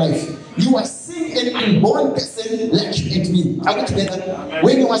prophesy over life. You are seeing an unborn person like you and me. Are we together?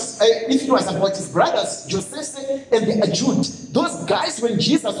 When he was, if it was about his brothers, Joseph and the Jude, those guys, when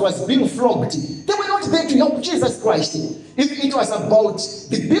Jesus was being flogged, they were not there to help Jesus Christ. If it was about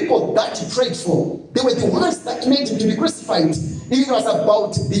the people that he prayed for, they were the ones that made him to be crucified. If it was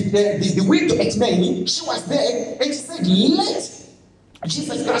about the widow at Nain, she was there and she said, let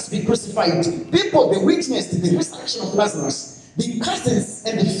Jesus Christ be crucified. People, they witnessed the resurrection of Lazarus. The cousins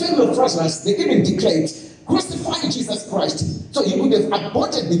and the family of Lazarus, they even declared, crucify Jesus Christ. So he would have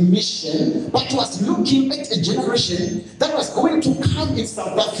aborted the mission, but was looking at a generation that was going to come in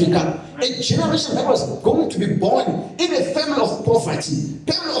South Africa. A generation that was going to be born in a family of poverty,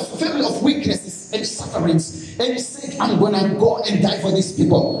 family of weaknesses and sufferings. And he said, I'm going to go and die for these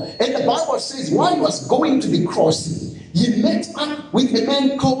people. And the Bible says, while he was going to the cross, he met up with a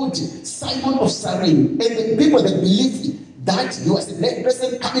man called Simon of Cyrene. And the people that believed that he was a black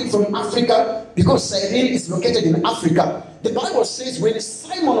person coming from Africa, because Cyrene is located in Africa. The Bible says when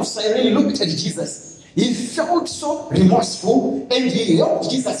Simon of Cyrene looked at Jesus, he felt so remorseful and he helped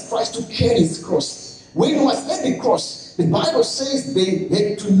Jesus Christ to carry his cross. When he was at the cross, the Bible says they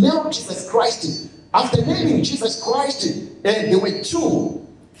had to nail Jesus Christ. After nailing Jesus Christ, there were two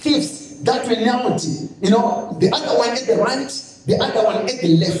thieves that were nailed, the other one at the right, the other one at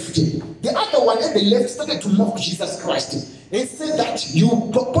the left. The other one at the left started to mock Jesus Christ. He said that you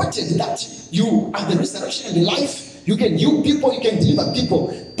purported that you are the resurrection and the life. You can heal people, you can deliver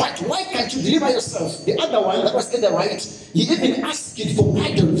people. But why can't you deliver yourself? The other one that was at the right, he even asked for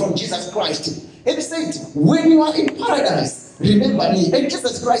pardon from Jesus Christ. And he said, when you are in paradise, remember me. And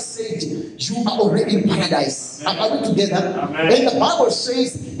Jesus Christ said, you are already in paradise. Are we together? Amen. And the Bible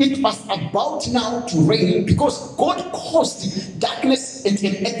says it was about now to rain because God caused darkness and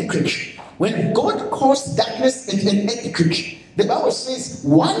an earthquake. When God caused darkness and an earthquake, the Bible says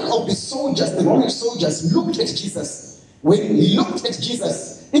one of the soldiers, the Roman soldiers, looked at Jesus. When he looked at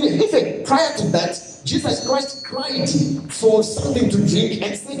Jesus, even prior to that, Jesus Christ cried for something to drink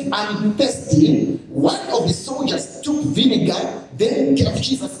and said, I'm thirsty. One of the soldiers took vinegar, then gave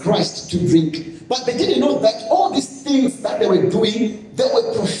Jesus Christ to drink. But they didn't know that all these things that they were doing, they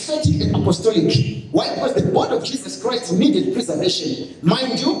were prophetic and apostolic. Why? Because the body of Jesus Christ needed preservation.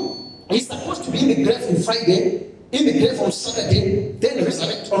 Mind you, he's supposed to be in the grave on Friday, in the grave on Saturday, then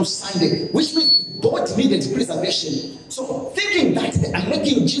resurrect on Sunday, which means the body needed preservation. So thinking that they are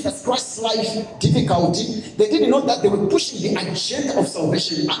making Jesus Christ's life difficult, they didn't know that they were pushing the agenda of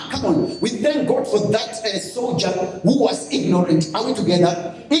salvation. Come on, we thank God for that soldier who was ignorant. Are we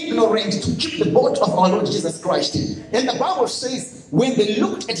together? Ignorant to keep the body of our Lord Jesus Christ. And the Bible says when they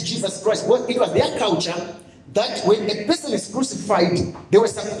looked at Jesus Christ, well, it was their culture that when a person is crucified, they were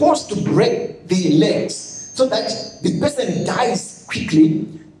supposed to break the legs so that the person dies quickly.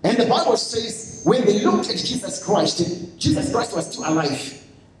 And the Bible says when they looked at Jesus Christ was still alive.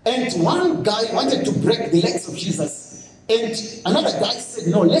 And one guy wanted to break the legs of Jesus. And another guy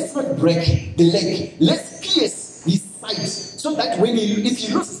said, no, let's not break the leg. Let's pierce his side so that if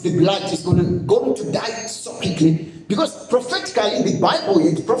he loses the blood, he's going to die so quickly. Because prophetically, the Bible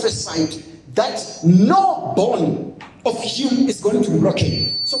had prophesied that no bone of him is going to be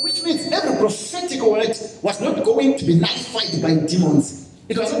broken. So which means every prophetic word was not going to be nullified by demons.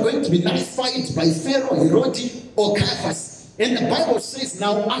 It was not going to be nullified by Pharaoh, Herod, or Caiaphas. And the Bible says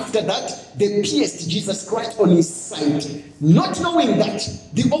now after that, they pierced Jesus Christ on his side, not knowing that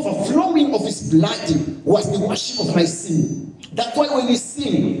the overflowing of his blood was the washing of my sin. That's why when we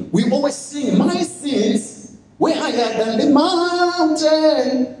sing, we always sing, my sins were higher than the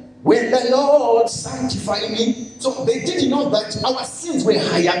mountain. when the Lord sanctified me. So they didn't know that our sins were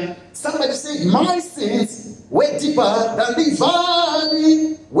higher. Somebody said, my sins were deeper than the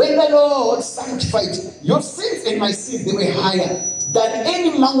valley. When the Lord sanctified, your sins and my sins, they were higher than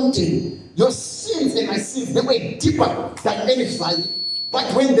any mountain. Your sins and my sins, they were deeper than any valley.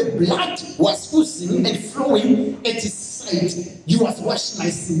 But when the blood was oozing and flowing at his side, he was washing my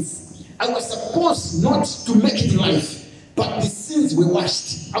sins. I was supposed not to make it life, but the sins were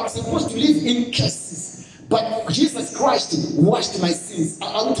washed. I was supposed to live in curses, but Jesus Christ washed my sins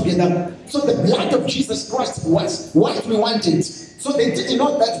out together. So the blood of Jesus Christ was what we wanted. So they didn't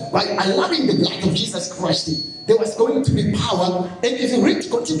know that by allowing the blood of Jesus Christ, there was going to be power. And if you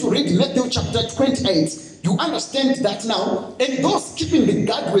continue to read Matthew chapter 28, you understand that now. And those keeping the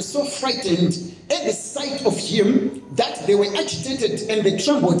guard were so frightened at the sight of him that they were agitated and they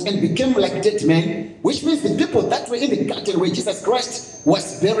trembled and became like dead men, which means the people that were in the garden where Jesus Christ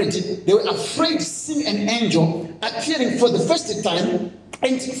was buried, they were afraid seeing an angel appearing for the first time.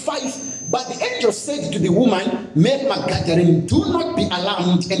 And 5, but the angel said to the woman, Mary Magdalene, do not be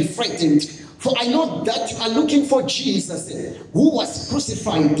alarmed and frightened, for I know that you are looking for Jesus who was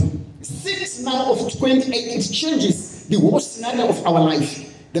crucified. 6 now of 28, it changes the whole scenario of our life.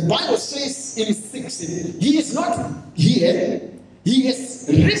 The Bible says in 6, he is not here, he is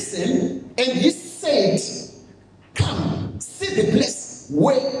risen, and he said, come, see the place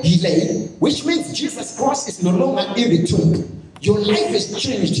where he lay, which means Jesus Christ is no longer in the tomb. Your life is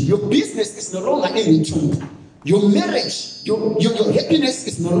changed. Your business is no longer in the tomb. Your marriage, your happiness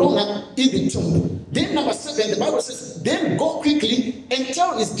is no longer in the tomb. Then number 7, the Bible says, then go quickly and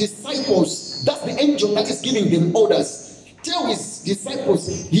tell his disciples, that's the angel that is giving them orders. Tell his disciples,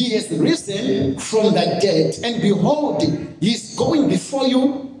 he is risen from the dead, and behold, he is going before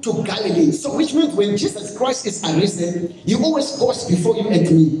you to Galilee. So which means when Jesus Christ is arisen, he always goes before you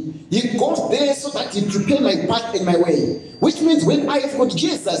and me. He goes there so that he prepare my path and my way. Which means when I have got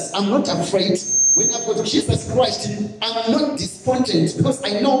Jesus, I'm not afraid. When I've got Jesus Christ, I'm not disappointed because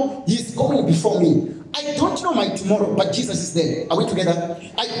I know he's going before me. I don't know my tomorrow, but Jesus is there. Are we together?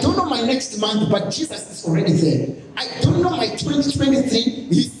 I don't know my next month, but Jesus is already there. I don't know my 2023.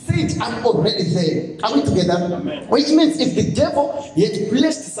 He said I'm already there. Are we together? Amen. Which means if the devil had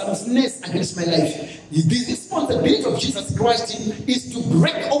placed some snares against my life, the responsibility of Jesus Christ is to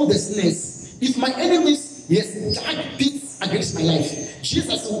break all the snares. If my enemies dug pits against my life,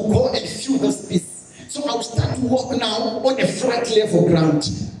 Jesus will go and fill those pits. So I will start to walk now on a flat level ground.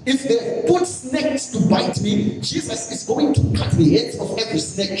 If they put snakes to bite me, Jesus is going to cut the heads of every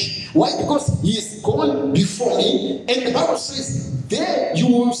snake. Why? Because he is gone before me. And the Bible says, there you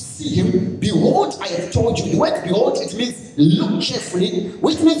will see him. Behold, I have told you. The word behold, it means look carefully.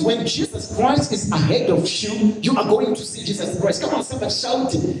 Which means when Jesus Christ is ahead of you, you are going to see Jesus Christ. Come on, somebody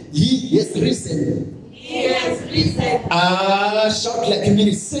shout, he is risen. He has risen. Shout like a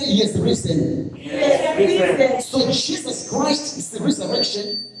minute. Say he has risen. He has risen. So Jesus Christ is the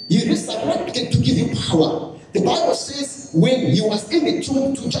resurrection. He resurrected to give you power. The Bible says when he was in the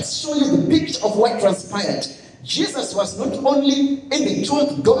tomb, to just show you the picture of what transpired, Jesus was not only in the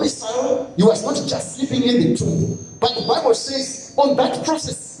tomb domicile, he was not just sleeping in the tomb. But the Bible says on that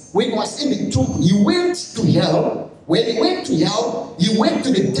process, when he was in the tomb, he went to hell. When he went to hell, he went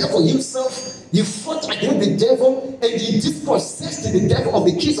to the devil himself. He fought against the devil and he dispossessed the devil of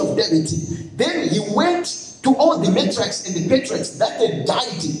the keys of David. Then he went to all the matriarchs and the patriarchs that had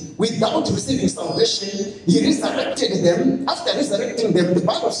died without receiving salvation. He resurrected them. After resurrecting them, the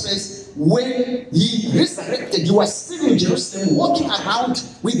Bible says when he resurrected, he was still in Jerusalem, walking around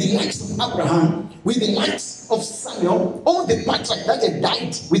with the likes of Abraham, with the likes of Samuel, all the patriarchs that had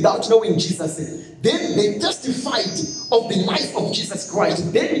died without knowing Jesus. Then they testified of the life of Jesus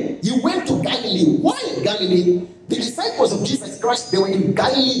Christ. Then he went to Galilee. Why Galilee? The disciples of Jesus Christ, they were in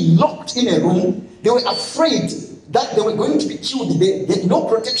Galilee, locked in a room. They were afraid that they were going to be killed. They had no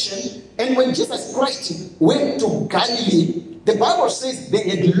protection. And when Jesus Christ went to Galilee, the Bible says they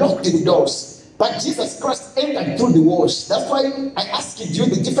had locked the doors. But Jesus Christ entered through the walls. That's why I asked you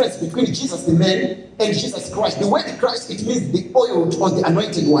the difference between Jesus the man and Jesus Christ. The word Christ, it means the oiled or the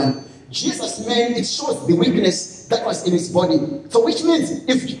anointed one. Jesus man, it shows the weakness that was in his body. So which means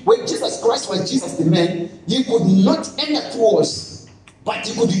when Jesus Christ was Jesus the man, he could not enter through walls, but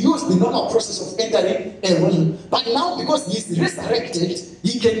he could use the normal process of entering a room. But now because he is resurrected,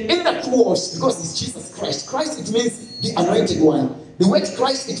 he can enter through walls because it's Jesus Christ. Christ, it means the anointed one. The word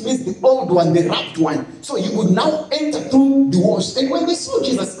Christ, it means the old one, the wrapped one. So he could now enter through the walls. And when they saw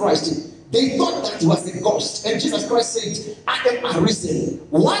Jesus Christ, they thought that he was a ghost. And Jesus Christ said, I am arisen.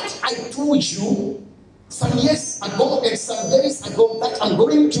 What I told you some years ago and some days ago that I'm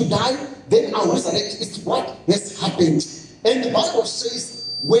going to die, then I'll resurrect. It's what has happened. And the Bible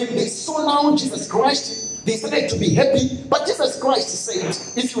says when they saw now Jesus Christ, they started to be happy. But Jesus Christ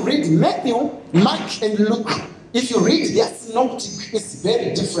said, if you read Matthew, Mark, and Luke, if you read their synoptic, it's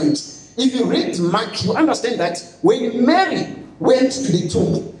very different. If you read Mark, you understand that when Mary went to the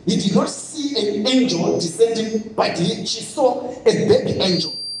tomb, he did not see an angel descending, but she saw a baby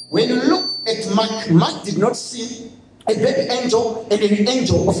angel. When you look at Mark, Mark did not see a baby angel and an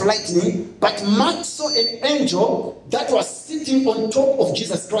angel of lightning, but Mark saw an angel that was sitting on top of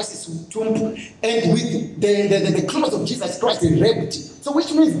Jesus Christ's tomb, and with the clothes of Jesus Christ wrapped. So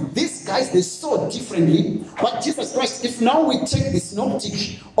which means these guys, they saw differently. But Jesus Christ, if now we take the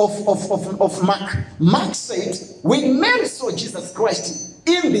synoptic of Mark, Mark said when Mary saw Jesus Christ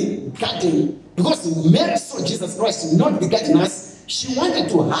in the garden, because Mary saw Jesus Christ, not the gardeners, she wanted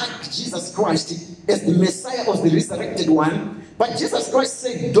to hug Jesus Christ as the Messiah of the resurrected one. But Jesus Christ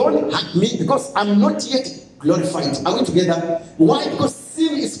said, don't hug me because I'm not yet glorified. Are we together? Why? Because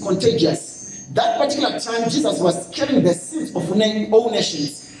sin is contagious. That particular time, Jesus was carrying the sins of all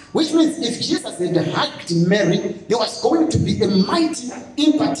nations. Which means if Jesus had hugged Mary, there was going to be a mighty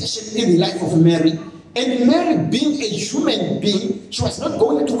impartation in the life of Mary. And Mary, being a human being, she was not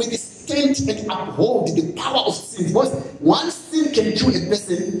going to withstand and uphold the power of sin. Because one sin can kill a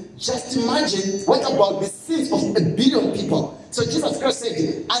person. Just imagine what about the sins of 1 billion people. So Jesus Christ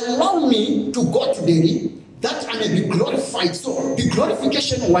said, allow me to go to the that I may be glorified. So the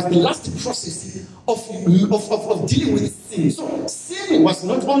glorification was the last process of dealing with sin. So sin was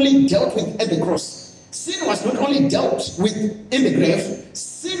not only dealt with at the cross. Sin was not only dealt with in the grave.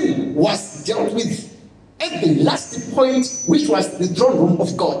 Sin was dealt with at the last point, which was the throne room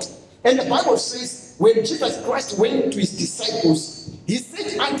of God. And the Bible says, when Jesus Christ went to his disciples, he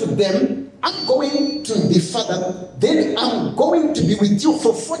said unto them, I'm going to the Father, then I'm going to be with you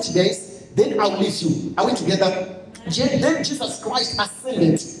for 40 days, then I'll leave you. Are we together? Then Jesus Christ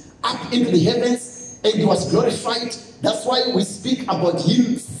ascended up into the heavens and he was glorified. That's why we speak about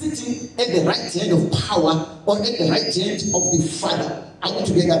him sitting at the right hand of power or at the right hand of the Father. Are we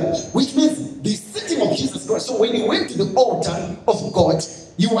together? Which means the sitting of Jesus Christ. So when he went to the altar of God,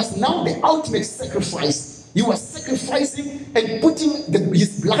 he was now the ultimate sacrifice. He was sacrificing and putting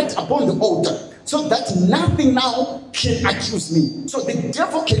his blood upon the altar, so that nothing now can accuse me. So the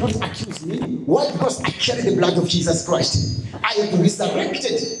devil cannot accuse me. Why? Because I carry the blood of Jesus Christ. I am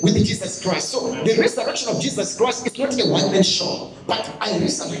resurrected with Jesus Christ. So the resurrection of Jesus Christ is not a one-man show, but I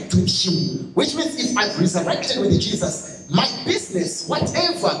resurrect with him. Which means if I've resurrected with Jesus, my business,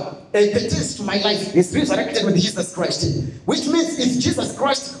 whatever pertains to my life, is resurrected with Jesus Christ. Which means if Jesus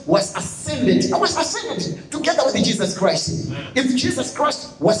Christ was ascended, I was ascended together with Jesus Christ. If Jesus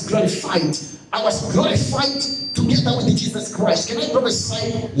Christ was glorified, I was glorified together with Jesus Christ. Can I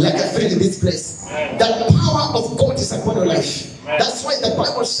prophesy like a friend in this place? The power of God is upon your life. That's why the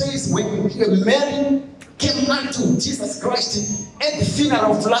Bible says when Mary came unto Jesus Christ at the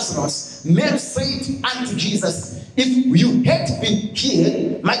funeral of Lazarus, Mary said unto Jesus, if you had been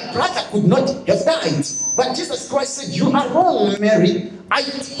here, my brother could not have died. But Jesus Christ said, you are wrong, Mary. I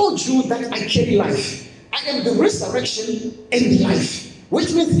told you that I carry life. I am the resurrection and the life.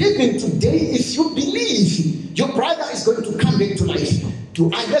 Which means even today, if you believe, your brother is going to come back to life.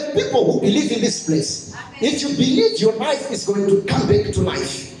 I have people who believe in this place. If you believe your life is going to come back to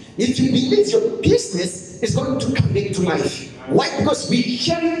life. If you believe your business is going to come back to life. Why? Because we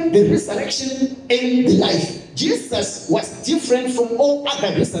carry the resurrection and the life. Jesus was different from all other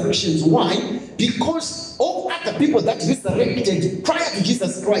resurrections. Why? Because all other people that resurrected prior to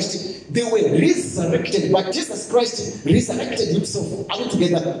Jesus Christ, they were resurrected, but Jesus Christ resurrected himself. Are we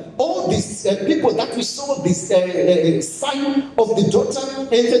together? All these people that we saw, this son of the daughter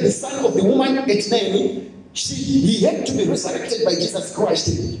and the son of the woman at Naomi, he had to be resurrected by Jesus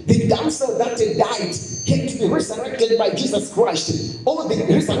Christ. The damsel that died had to be resurrected by Jesus Christ. All the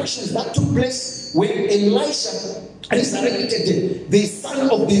resurrections that took place when Elisha resurrected the son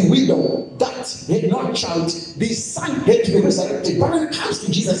of the widow that had no child, the son had to be resurrected. But when it comes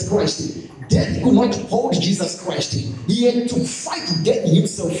to Jesus Christ, death could not hold Jesus Christ. He had to fight death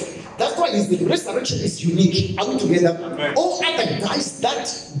himself. That's why the resurrection is unique. Are we together? Amen. All other guys that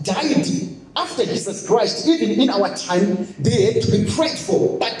died after Jesus Christ, even in our time, they had to be prayed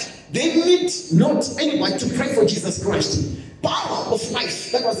for, but they need not anyone to pray for Jesus Christ. Power of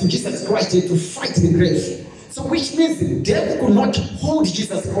life that was in Jesus Christ had to fight the grave. So which means death could not hold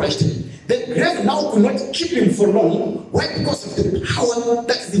Jesus Christ. The grave now could not keep him for long. Why? Because of the power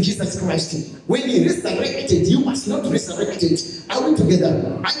that is in Jesus Christ. When he resurrected, you must not resurrected. Are we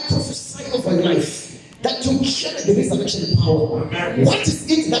together? I prophesy over your life. that you carry the resurrection power. What is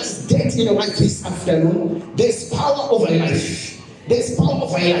it that is dead in your life this afternoon? There's power over life. There's power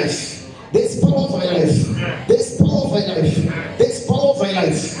over life. There's power over life. There's power over life. There's power over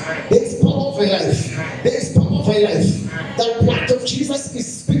life. There's power over life. There's power over life. The blood of Jesus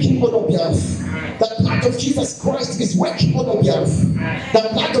is speaking on your behalf. The blood of Jesus Christ is working on your behalf. The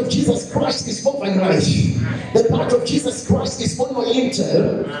blood of Jesus Christ is over your life. The blood of Jesus Christ is on your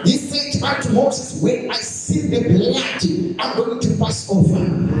lintel. He said unto Moses, when I see the blood, I'm going to pass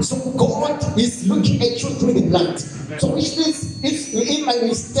over. So God is looking at you through the blood. So which means if in my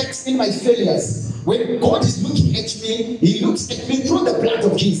mistakes, in my failures, when God is looking at me, He looks at me through the blood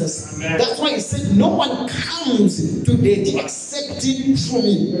of Jesus. That's why He said, no one comes to the except through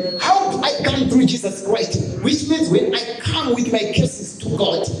me. How do I come through Jesus Christ? Which means when I come with my cases to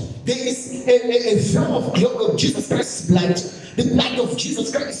God, there is a flow of Jesus Christ's blood. The blood of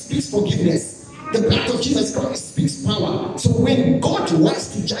Jesus Christ speaks forgiveness. The blood of Jesus Christ speaks power. So when God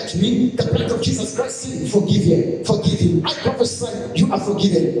wants to judge me, the blood of Jesus Christ says, forgive him, forgive him. I prophesy, you are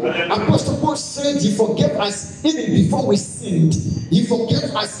forgiven. Apostle Paul said he forgave us even before we sinned. He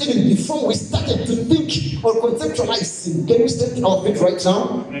forgave us even before we started to think or conceptualize sin. Can we stand our feet right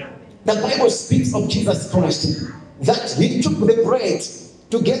now? The Bible speaks of Jesus Christ, that he took the bread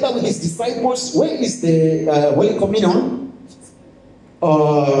together with his disciples. Where is the Holy Communion?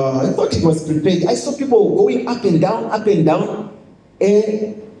 I thought it was prepared. I saw people going up and down, up and down.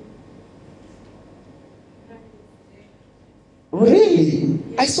 Really?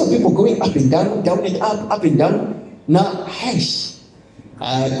 I saw people going up and down, down and up and down. Now,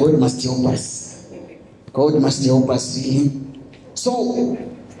 God must help us. God must help us. So,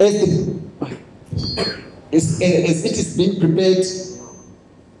 as it is being prepared,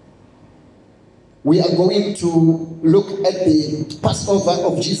 we are going to look at the Passover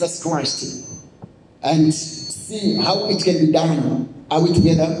of Jesus Christ and see how it can be done. Are we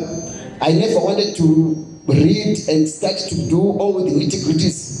together? I never wanted to read and start to do all the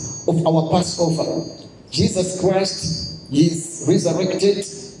nitty-gritties of our Passover. Jesus Christ is resurrected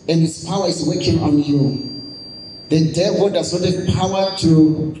and his power is working on you. The devil does not have power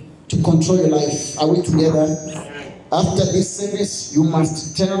to control your life. Are we together? After this service, you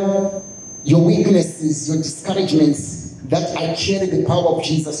must tell your weaknesses, your discouragements, that I carry the power of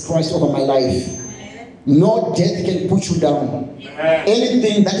Jesus Christ over my life. No death can put you down.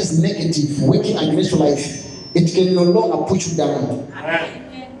 Anything that is negative working against your life, it can no longer put you down.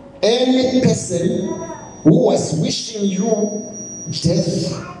 Any person who was wishing you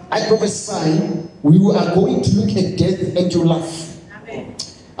death, I prophesy, we are going to look at death and to laugh.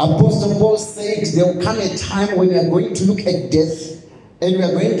 Apostle Paul said there will come a time when we are going to look at death and we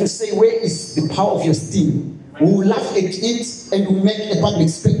are going to say, where is the power of your sting? We will laugh at it and we will make a public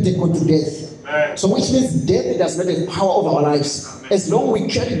spectacle to death. So which means death does not have power over our lives. As long as we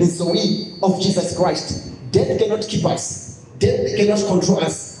carry the Zoe of Jesus Christ, death cannot keep us. Death cannot control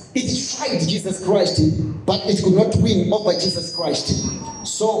us. It tried Jesus Christ, but it could not win over Jesus Christ.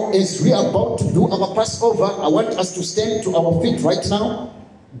 So as we are about to do our Passover, I want us to stand to our feet right now.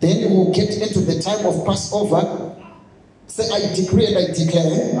 Then we will get into the time of Passover. Say, I decree and I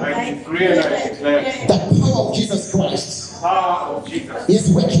declare, I decree and I declare the power of Jesus Christ power of Jesus is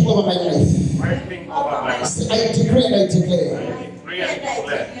working over my life. working over my life. Say, I decree and I declare, I decree and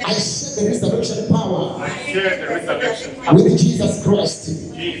declare I share the resurrection power I share the resurrection power with Jesus Christ.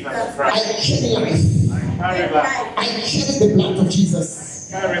 Jesus I Christ. carry life. I carry life. I carry the blood of Jesus.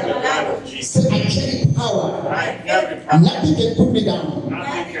 Carry the blood of Jesus. Say, I carry power. I carry power. Nothing can put me down.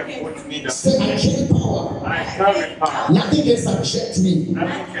 Nothing can put me down. Say, I carry power. I carry power. Nothing can subject me.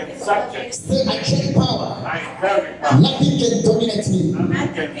 Nothing can subject. Say, I carry power. I carry power. Nothing can dominate me.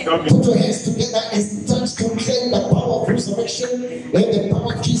 Nothing can Put dominate. your hands together and start to claim the power of resurrection and the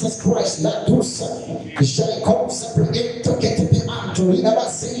power of Jesus Christ. La dusa, Jalicosa, into Ketapianto,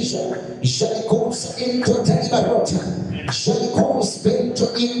 Inabaseja, Jalicosa, into Talibarota, Jalicos,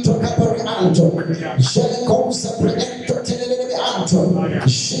 Bento, into Caparianto, Jalicosa, Preento, Teleanto,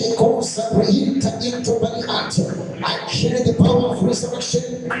 Jalicosa, Preinta, into Balianto. I carry the power of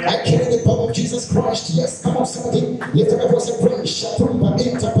resurrection. I carry the power of Jesus Christ. Yes, come on, somebody. Lift up your voice and pray. Shatumba,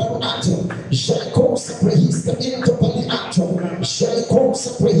 into Palianto, Jalicosa, Prehista, into Palianto, Jalicosa,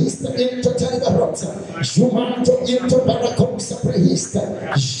 Prehista, into Talibarota, Jumanto, into Baracosa, Prehista,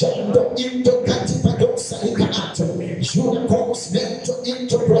 Jando, into Catipadosa, Icanato, Julicos, Vento,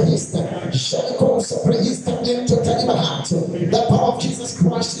 into Prehista, Jalicosa, Prehista, into Talibahato. The power of Jesus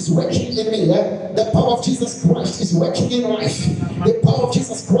Christ is working in me. The power of Jesus Christ is working in life. The power of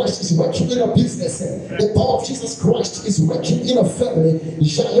Jesus Christ is working in your business. The power of Jesus Christ is working in a family.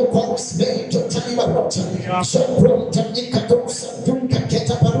 Jalokos Mento Talibarota, Jabronta Ikadosa Dunka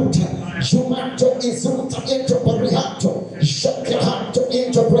Ketabaruta, Jumanto Izunta into Parihato, Jakahanto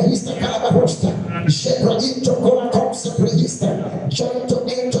into Prahista Calabarosta, Jebra into Colacosa Prahista, Janto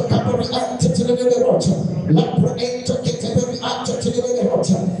into Capariata Televerota, Lapra into Ketabariata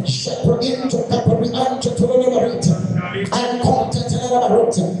Televerota, Jebra into Capariata Televerota, and Content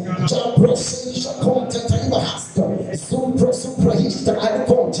Televerota, Jabra Seja Content Televahasta, Suprahista and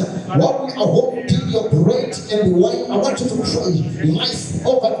Content. While we are holding your bread and wine, I want you to pray life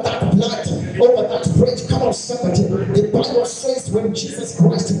over that blood, over that bread. Come on, somebody. The Bible says when Jesus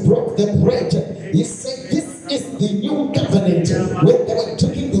Christ broke the bread, he said, "This is the new covenant." When they were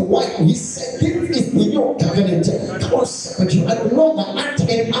drinking the wine, he said, "This is the new covenant." Come on, somebody. You are no longer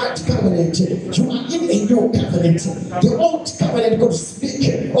under an old covenant. You are in a new covenant. The old covenant could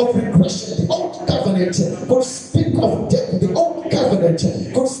speak of regression. The old covenant could speak of death. The old covenant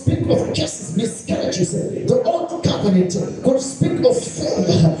could speak of cases, miscarriages. The old covenant could speak of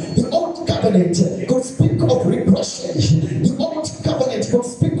failure. The old covenant could speak of regression. The old covenant could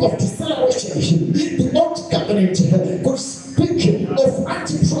speak of deceleration. The old covenant could speak of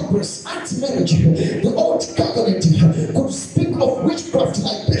anti-progress, anti-marriage. The old covenant could speak of witchcraft,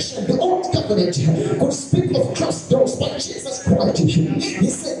 libation. The old covenant could speak of closed doors. But Jesus Christ, he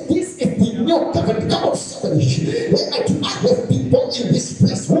said, "This is the new covenant." Come on, somebody. Where I do not have people in this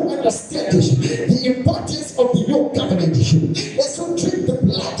place who understand the importance of the new covenant. As you drink the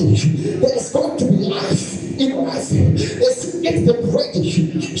blood, there is going to be life in life. As you eat the bread,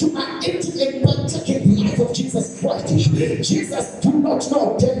 you are eating and partaking the life of Jesus Christ. Jesus do not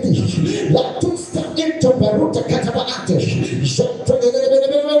know death. La tu sta into baruta katabaate.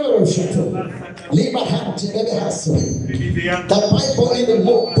 The Bible in the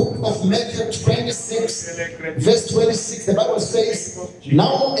book of Matthew 26, verse 26, the Bible says,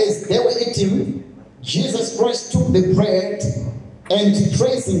 "Now as they were eating, Jesus Christ took the bread and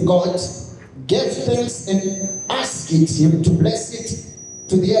praising God, gave thanks and asked him to bless it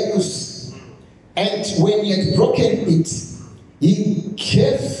to their use. And when he had broken it, he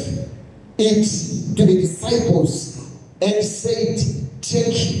gave it to the disciples and said,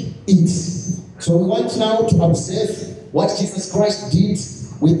 'Take it.'" So we want now to observe what Jesus Christ did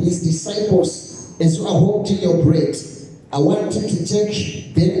with his disciples. As you are holding your bread, I want you to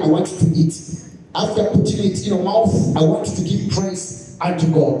take, then I want you to eat. After putting it in your mouth, I want you to give praise unto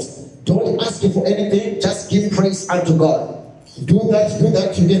God. Don't ask him for anything, just give praise unto God. Do that, you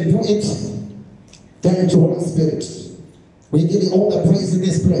can do it. Thank you, Holy Spirit. We give you all the praise in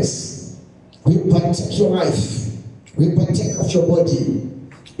this place. We partake your life. We partake of your body.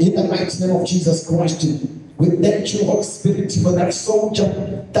 In the mighty name of Jesus Christ, we thank you, Holy Spirit, for that soldier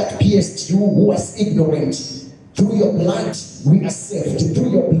that pierced you who was ignorant. Through your blood, we are saved.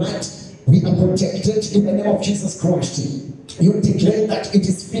 Through your blood, we are protected in the name of Jesus Christ. You declare that it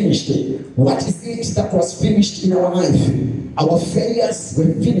is finished. What is it that was finished in our life? Our failures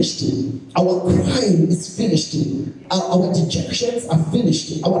were finished. Our crime is finished. Our dejections are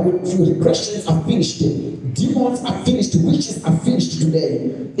finished. Our regressions are finished. Demons are finished. Witches are finished today.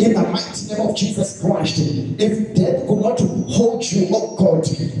 In the mighty name of Jesus Christ. If death could not hold you, oh God,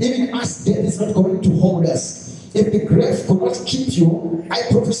 even as death is not going to hold us. If the grave could not keep you, I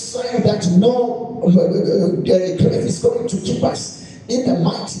prophesy that no grave is going to keep us. In the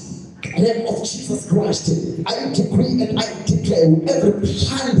mighty name of Jesus Christ, I decree and I declare every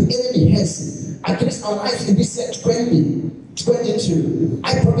plan the enemy has against our lives in this year 2022,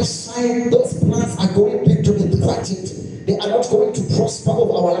 I prophesy those plans are going to be thwarted. They are not going to prosper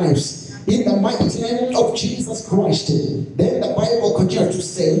over our lives. In the mighty name of Jesus Christ. Then the Bible continues to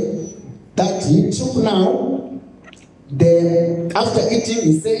say that he took now. After eating,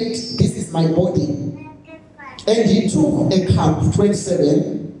 he said, "This is my body." And he took a cup,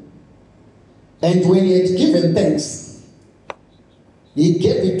 27, and when he had given thanks, he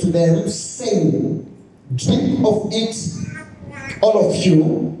gave it to them, saying, "Drink of it, all of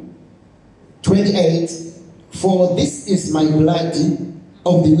you." 28, "For this is my blood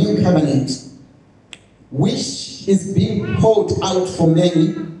of the new covenant, which is being poured out for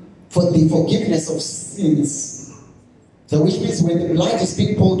many for the forgiveness of sins." So which means when the blood is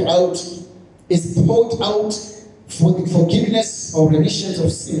being poured out, it's poured out for the forgiveness or remission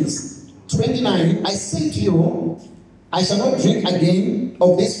of sins. 29, "I say to you, I shall not drink again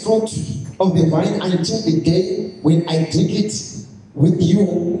of this fruit of the vine until the day when I drink it with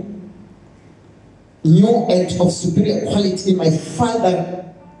you, new and of superior quality in my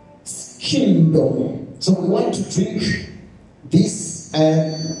Father's kingdom." So we want to drink this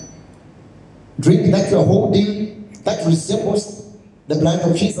drink that you are holding, that resembles the blood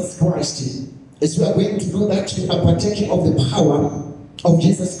of Jesus Christ. As we are going to do that, we are partaking of the power of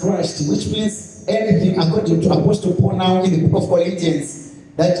Jesus Christ, which means anything, according to Apostle Paul now in the book of Corinthians,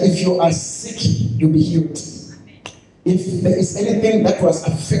 that if you are sick, you'll be healed. If there is anything that was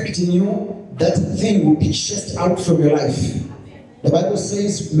affecting you, that thing will be chased out from your life. The Bible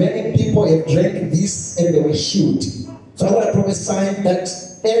says many people have drank this and they were healed. So I want to prophesy that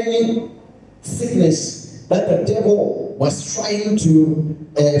any sickness that the devil was trying to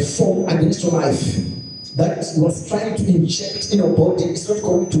form against your life, that was trying to inject in your body, is not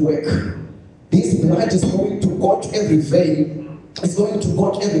going to work. This blood is going to go to every vein, it's going to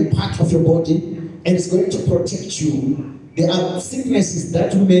go to every part of your body, and it's going to protect you. There are sicknesses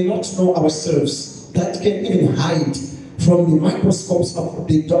that we may not know ourselves, that can even hide from the microscopes of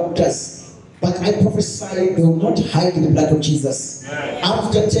the doctors. But I prophesy they will not hide the blood of Jesus.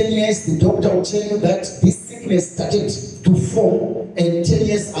 After 10 years, the doctor will tell you that this sickness started to form, and 10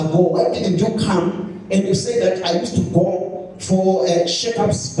 years ago, why didn't you come? And you say that I used to go for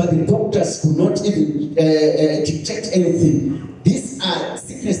checkups, but the doctors could not even detect anything. These are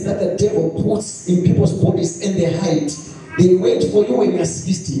sickness that the devil puts in people's bodies and they hide. They wait for you when you're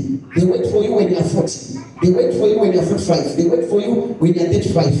 60. They wait for you when you're 40. They wait for you when you're 45. They wait for you when you're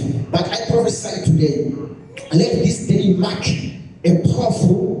 35. But I prophesy today, let this day mark a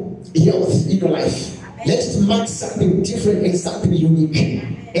powerful health in your life. Let it mark something different and something unique.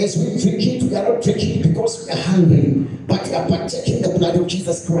 As we drink it, we are not drinking it because we are hungry, but we are partaking the blood of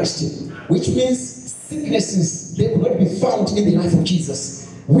Jesus Christ, which means sicknesses, they will not be found in the life of Jesus.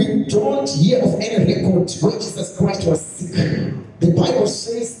 We don't hear of any record where Jesus Christ was sick. The Bible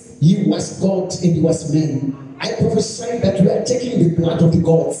says he was God and he was man. I prophesy that we are taking the blood of the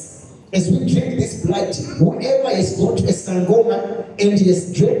gods. As we drink this blood, whoever has gone to a sangoma and he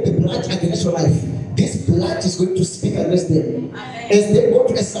has drank the blood against your life, this blood is going to speak against them. As they go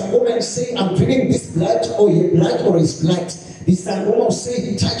to a sangoma and say, I'm drinking this blood or your blood or his blood, the sangoma will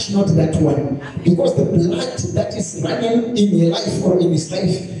say, touch not that one. Because the blood that is running in your life or in his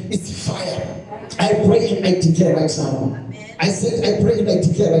life is fire. I pray and I declare right now. I said, I pray and I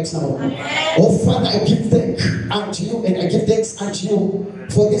declare right now. Oh Father, I give thanks unto you and I give thanks unto you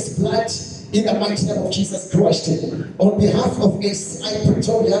for this blood in the mighty name of Jesus Christ. On behalf of ACI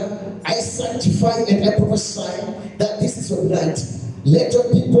Pretoria, I sanctify and I prophesy that this is your blood. Let your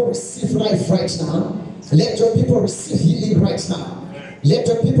people receive life right now. Let your people receive healing right now. Let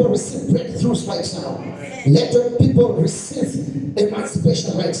your people receive breakthroughs right now. Let your people receive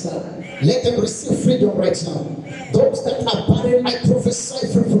emancipation right now. Let them receive freedom right now. Those that are barren, I prophesy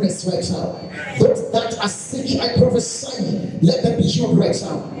fruitfulness right now. Those that are sick, I prophesy, let them be healed right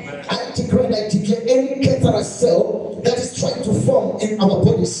now. I declare and I declare any cancerous cell that is trying to form in our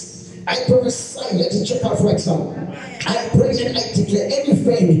bodies, I prophesy, let it check out right now. I pray and I declare any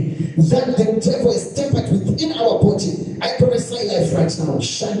vein that the devil is tempered within our body, I prophesy life right now.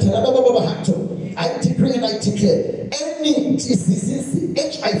 I decree and I declare any disease,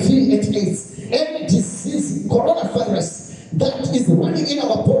 HIV and AIDS, any disease, coronavirus that is running in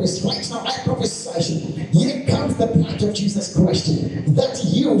our bodies right now, I prophesy, here comes the blood of Jesus Christ that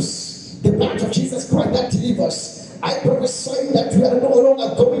heals, the blood of Jesus Christ that delivers. I prophesy that we are no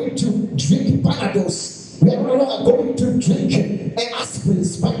longer going to drink Panados. We are no longer going to drink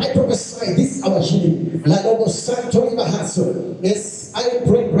aspirins. But I prophesy this is our healing. Yes, I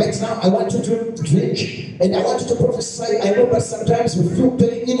pray right now. I want you to drink and I want you to prophesy. I know that sometimes we feel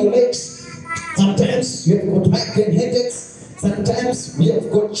pain in your legs. Sometimes you have got migraine headaches. Sometimes we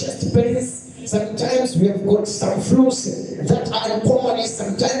have got chest pains. Sometimes we have got some flus that are uncommon.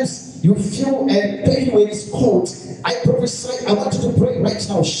 Sometimes you feel pain when it's cold. I prophesy, I want you to pray right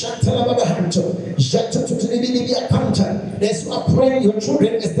now. As you are praying, your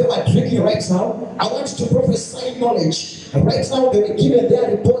children, as they are drinking right now, I want you to prophesy knowledge. Right now, they were given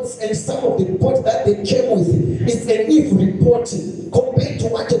their reports, and some of the reports that they came with is an evil report compared to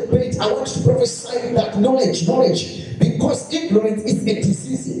what they paid. I want you to prophesy that knowledge, because ignorance is a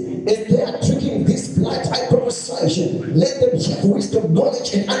disease. As they are drinking this blood, I prophesy, let them have wisdom,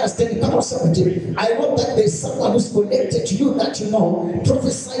 knowledge, and understanding. Come on, somebody. I know that there's someone who's connected to you that you know.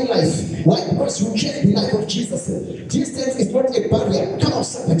 Prophesy life. Why? Because you carry the life of Jesus. Distance is not a barrier. Come on,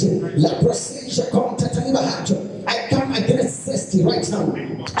 somebody. I come against thirsty right now.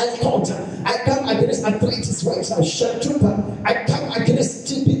 I come against arthritis right now. Shatupa. I come against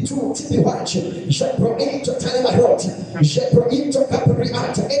TB2, TB1. Shapro into Talamarot. Shapro into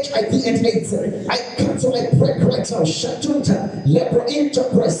Capriata, HIV and AIDS. I come to my prayer right now. Shatunta. Lepro into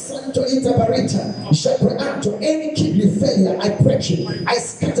Presanto into Barita. Shapro into any kidney failure. failure, I break it. I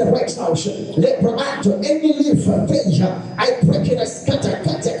scatter right now. Leproato, any leaf failure, I break it. I scatter.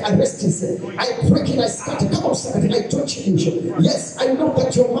 Cardiac arrest, I break it. I scatter. Come on, somebody, I don't change. Yes, I know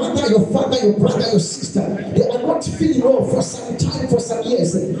that your mother, your father, your brother, your sister, they are not feeling well for some time, for some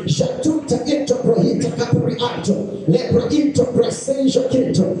years. Jatuta into prohita capriato, lepra into presenjo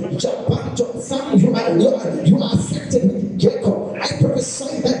quinto, japato. Some you are affected with Gecko. I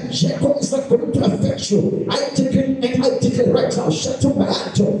prophesy that Gecko is not going to affect you. I decree and I declare right now,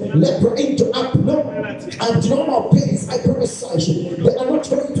 Shatumato, lepra into abnormal pains. I prophesy they are not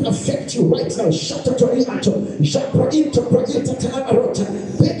going to affect you right now. Shatutoriato, Japra into prohita canamarota,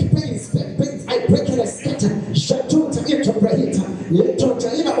 back pains, I break it, I scatter. Shatuta into prohita.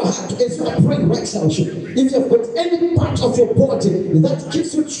 As you are praying right now, if you've got any part of your body that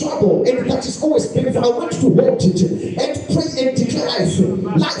gives you trouble and that is always painful, I want you to hold it and pray and declare life.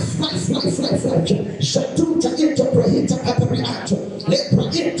 Shatuta into prohita capriato, lepra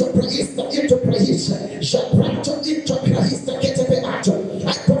into prohista into prohista, shaprato into prohista ketebeato.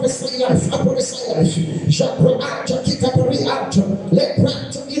 I prophesy life, I prophesy life. Shaprato kitabriato,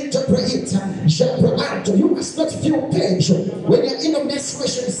 leprato into prohita, shaprato. You must not feel pain when you're in a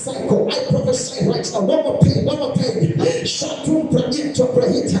menstruation cycle. I prophesy right now, no more pain, no more pain. Shatumpra into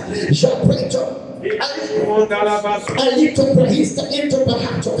prohita, shaprato. A little prahista into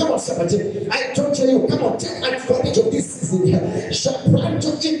Bahato. Come on, somebody. I told you, come on, take advantage of this season here.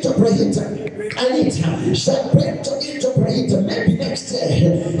 Shapranto into Brahita. Alita. Shapranto into Brahita. Maybe next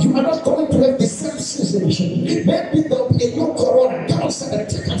year you are not going to have the same season. Maybe there will be a new corona. Come on, somebody,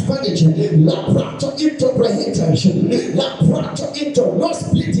 take advantage. Laprato into Brahita. Laprato into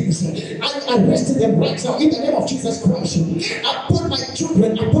lost bleedings. I arrested them right now in the name of Jesus Christ. Upon my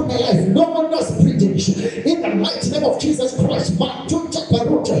children, upon my life, no one knows bleeding. In the mighty name of Jesus Christ, Matuta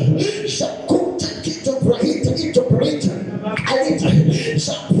Baruta, Shakuta Kito Brahita, into Brahita, Alita,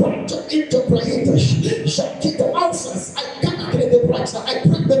 Shaprata into Brahita, Shakita ulcers. I cannot get the right now. I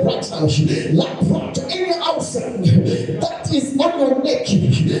break the right now. Laprata, any ulcer that is on your neck,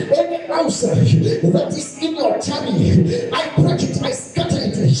 any ulcer that is in your tummy, I break it, I scatter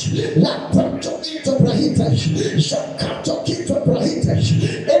it. Laprata into Brahita, Shakata Kito Brahita,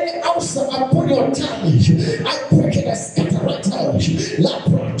 any ulcer upon your tummy, I break it, I scatter right now. La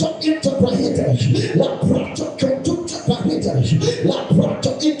proto into Brahita, La proto conducta Brahita, La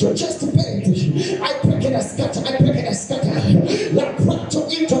proto into chest pain. I break it, I scatter, I break it, I scatter. La proto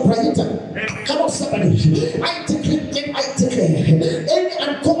into Brahita. Come on, somebody. I declare any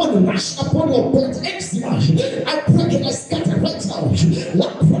uncommon rash upon your bed, eczema, I break it, I scatter right now. La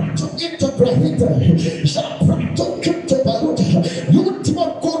proto into Brahita, La proto into Baruta. You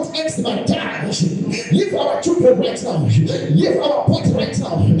demon called eczema, leave our children right now. Leave our body right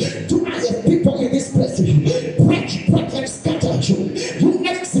now. Do I have people in this place? Break and scatter. You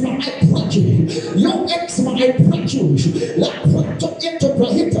eczema, I break you. You eczema, I break you. Like break into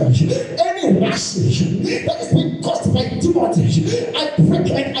Brahita. Any rashes that has been caused by demons, I break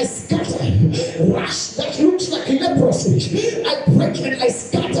and I scatter. Rash that looks like leprosy, I break and I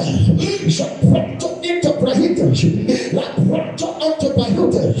scatter. Break into Brahita. Like break into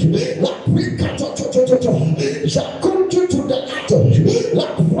Brahita. Like Jakuntu to the atom,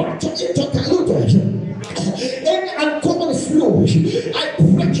 like water into Kaluta. Any uncommon flu, I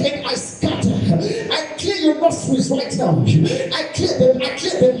break and I scatter. I clear your nostrils right now. I clear them, I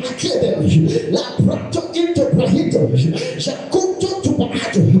clear them, I clear them. Like water into Brahito, Jakuntu to the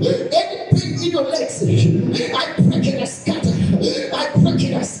atom. Any pain in your legs, I break and I scatter. I break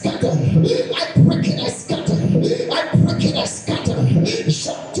and I scatter. I break and I scatter. I break and I scatter.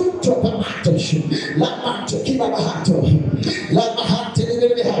 Jakuntu to the atom. La mato kiba bahato, la mahate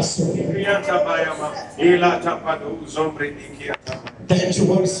lele haso. Thank you,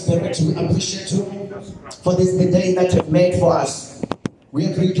 Holy Spirit. We appreciate you for this the day that you've made for us. We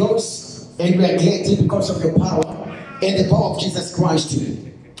have rejoiced and we are glad because of your power and the power of Jesus Christ.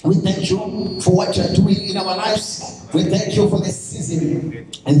 We thank you for what you are doing in our lives. We thank you for this season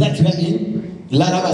and that we are in.